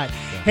what you got.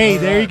 Hey,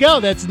 there you go.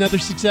 That's another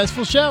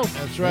successful show.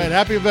 That's right.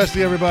 Happy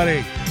investing,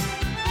 everybody.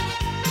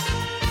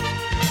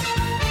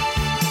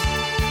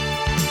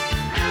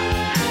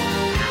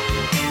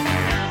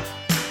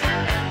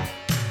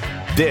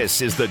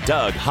 This is the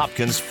Doug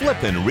Hopkins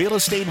Flippin' Real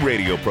Estate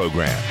Radio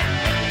Program.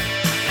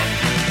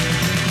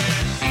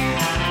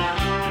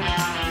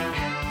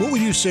 What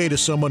would you say to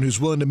someone who's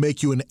willing to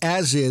make you an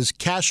as-is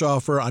cash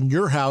offer on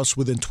your house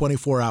within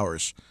 24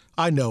 hours?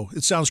 I know,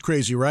 it sounds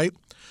crazy, right?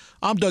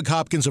 I'm Doug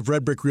Hopkins of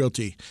Red Brick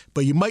Realty,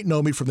 but you might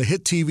know me from the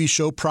hit TV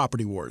show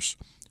Property Wars.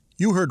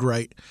 You heard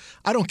right.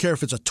 I don't care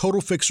if it's a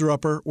total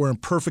fixer-upper or in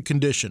perfect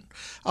condition.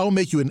 I will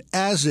make you an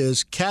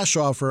as-is cash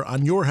offer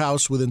on your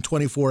house within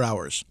 24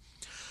 hours.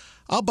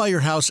 I'll buy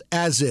your house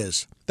as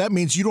is. That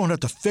means you don't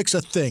have to fix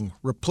a thing,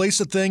 replace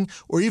a thing,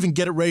 or even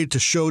get it ready to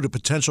show to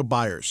potential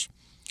buyers.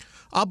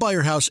 I'll buy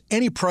your house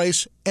any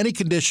price, any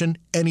condition,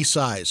 any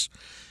size.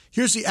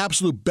 Here's the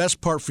absolute best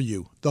part for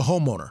you, the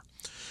homeowner.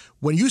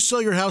 When you sell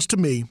your house to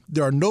me,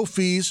 there are no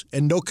fees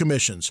and no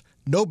commissions,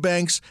 no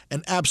banks,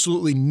 and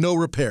absolutely no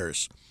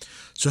repairs.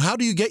 So how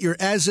do you get your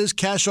as-is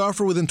cash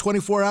offer within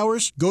 24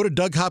 hours? Go to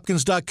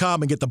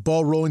DougHopkins.com and get the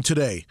ball rolling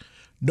today.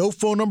 No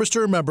phone numbers to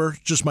remember,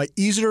 just my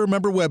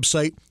easy-to-remember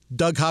website,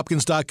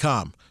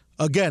 DougHopkins.com.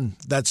 Again,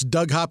 that's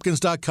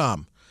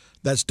DougHopkins.com.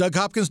 That's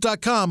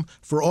DougHopkins.com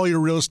for all your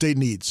real estate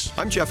needs.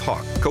 I'm Jeff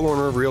Hawk,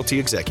 co-owner of Realty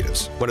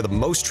Executives, one of the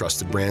most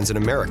trusted brands in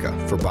America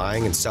for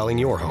buying and selling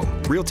your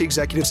home. Realty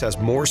Executives has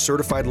more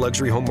certified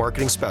luxury home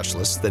marketing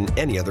specialists than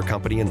any other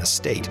company in the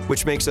state,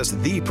 which makes us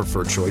the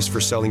preferred choice for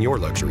selling your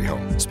luxury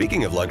home.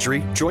 Speaking of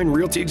luxury, join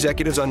Realty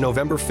Executives on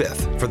November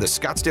 5th for the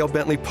Scottsdale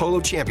Bentley Polo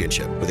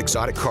Championship with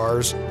exotic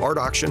cars, art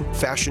auction,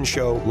 fashion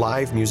show,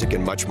 live music,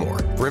 and much more.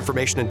 For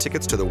information and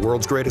tickets to the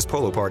world's greatest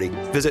polo party,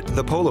 visit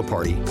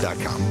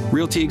thepoloparty.com.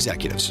 Realty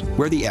Executives,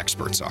 where the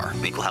experts are.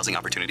 Equal Housing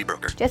Opportunity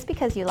Broker. Just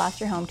because you lost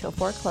your home to a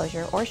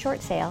foreclosure or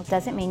short sale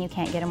doesn't mean you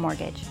can't get a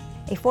mortgage.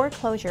 A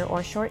foreclosure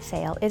or short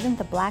sale isn't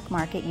the black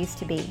market used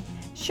to be.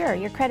 Sure,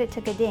 your credit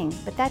took a ding,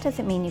 but that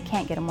doesn't mean you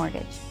can't get a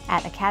mortgage.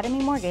 At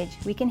Academy Mortgage,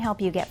 we can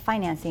help you get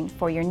financing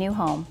for your new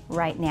home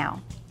right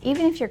now.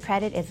 Even if your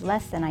credit is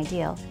less than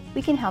ideal,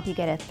 we can help you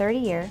get a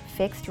 30-year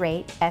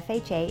fixed-rate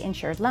FHA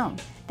insured loan.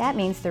 That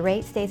means the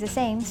rate stays the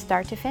same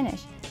start to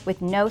finish,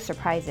 with no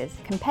surprises,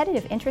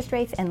 competitive interest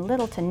rates, and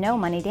little to no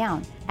money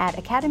down. At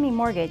Academy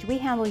Mortgage, we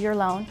handle your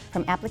loan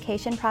from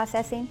application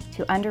processing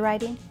to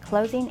underwriting,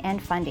 closing,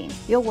 and funding.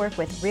 You'll work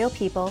with real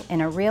people in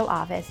a real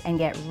office and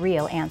get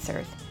real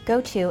answers. Go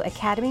to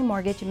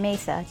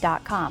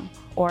academymortgagemesa.com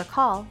or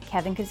call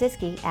Kevin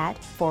Kaziski at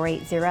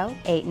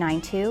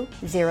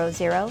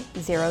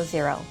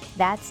 480-892-0000.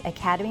 That's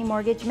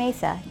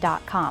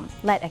academymortgagemesa.com.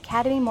 Let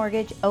Academy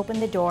Mortgage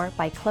open the door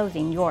by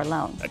closing your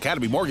loan.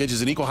 Academy Mortgage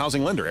is an equal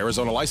housing lender.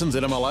 Arizona license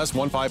NMLS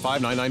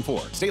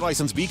 155994. State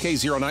license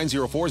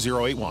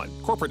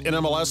BK0904081. Corporate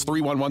NMLS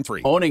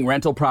 3113. Owning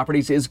rental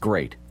properties is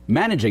great.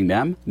 Managing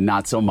them,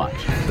 not so much.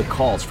 The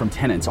calls from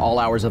tenants all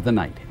hours of the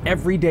night,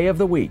 every day of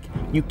the week.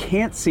 You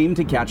can't seem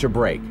to catch a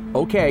break.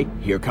 Okay,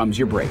 here comes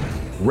your break.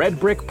 Red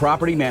Brick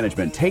Property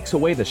Management takes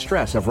away the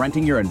stress of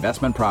renting your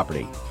investment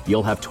property.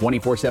 You'll have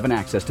 24/7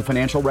 access to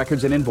financial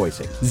records and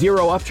invoicing,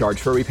 zero upcharge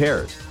for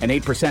repairs, an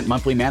 8%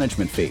 monthly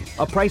management fee,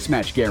 a price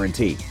match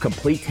guarantee,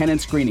 complete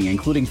tenant screening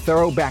including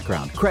thorough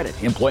background, credit,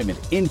 employment,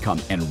 income,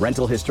 and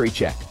rental history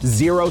check,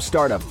 zero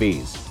startup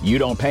fees. You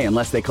don't pay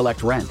unless they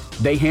collect rent.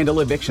 They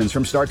handle evictions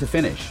from start to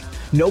finish.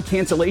 No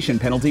cancellation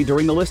penalty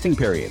during the listing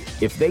period.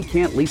 If they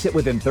can't lease it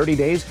within 30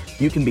 days,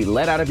 you can be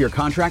let out of your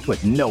contract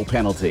with no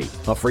penalty.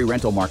 A free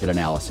rental market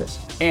analysis.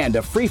 And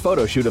a free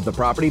photo shoot of the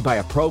property by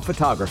a pro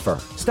photographer.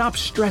 Stop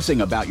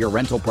stressing about your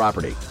rental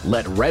property.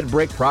 Let Red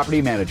Brick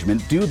Property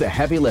Management do the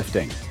heavy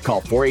lifting. Call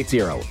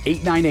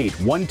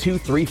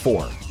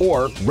 480-898-1234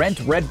 or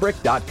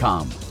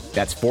rentredbrick.com.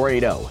 That's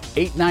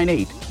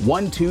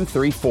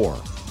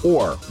 480-898-1234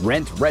 or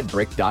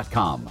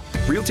rentredbrick.com.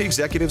 Realty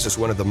Executives is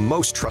one of the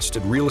most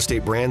trusted real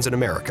estate brands in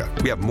America.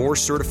 We have more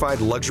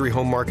certified luxury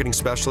home marketing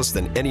specialists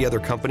than any other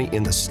company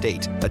in the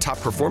state, a top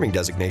performing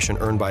designation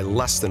earned by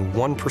less than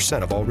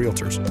 1% of all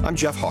realtors. I'm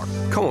Jeff Hawk,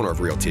 co-owner of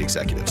Realty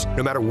Executives.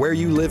 No matter where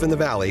you live in the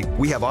Valley,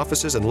 we have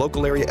offices and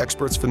local area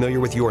experts familiar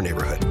with your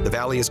neighborhood. The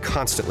Valley is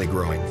constantly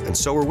growing, and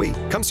so are we.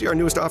 Come see our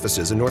newest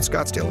offices in North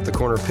Scottsdale at the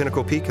corner of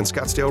Pinnacle Peak and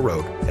Scottsdale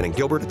Road, and in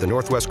Gilbert at the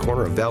northwest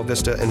corner of Val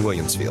Vista and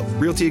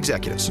Williamsfield. Realty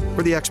Executives,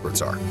 where the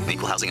experts are.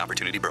 Equal Housing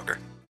Opportunity Broker.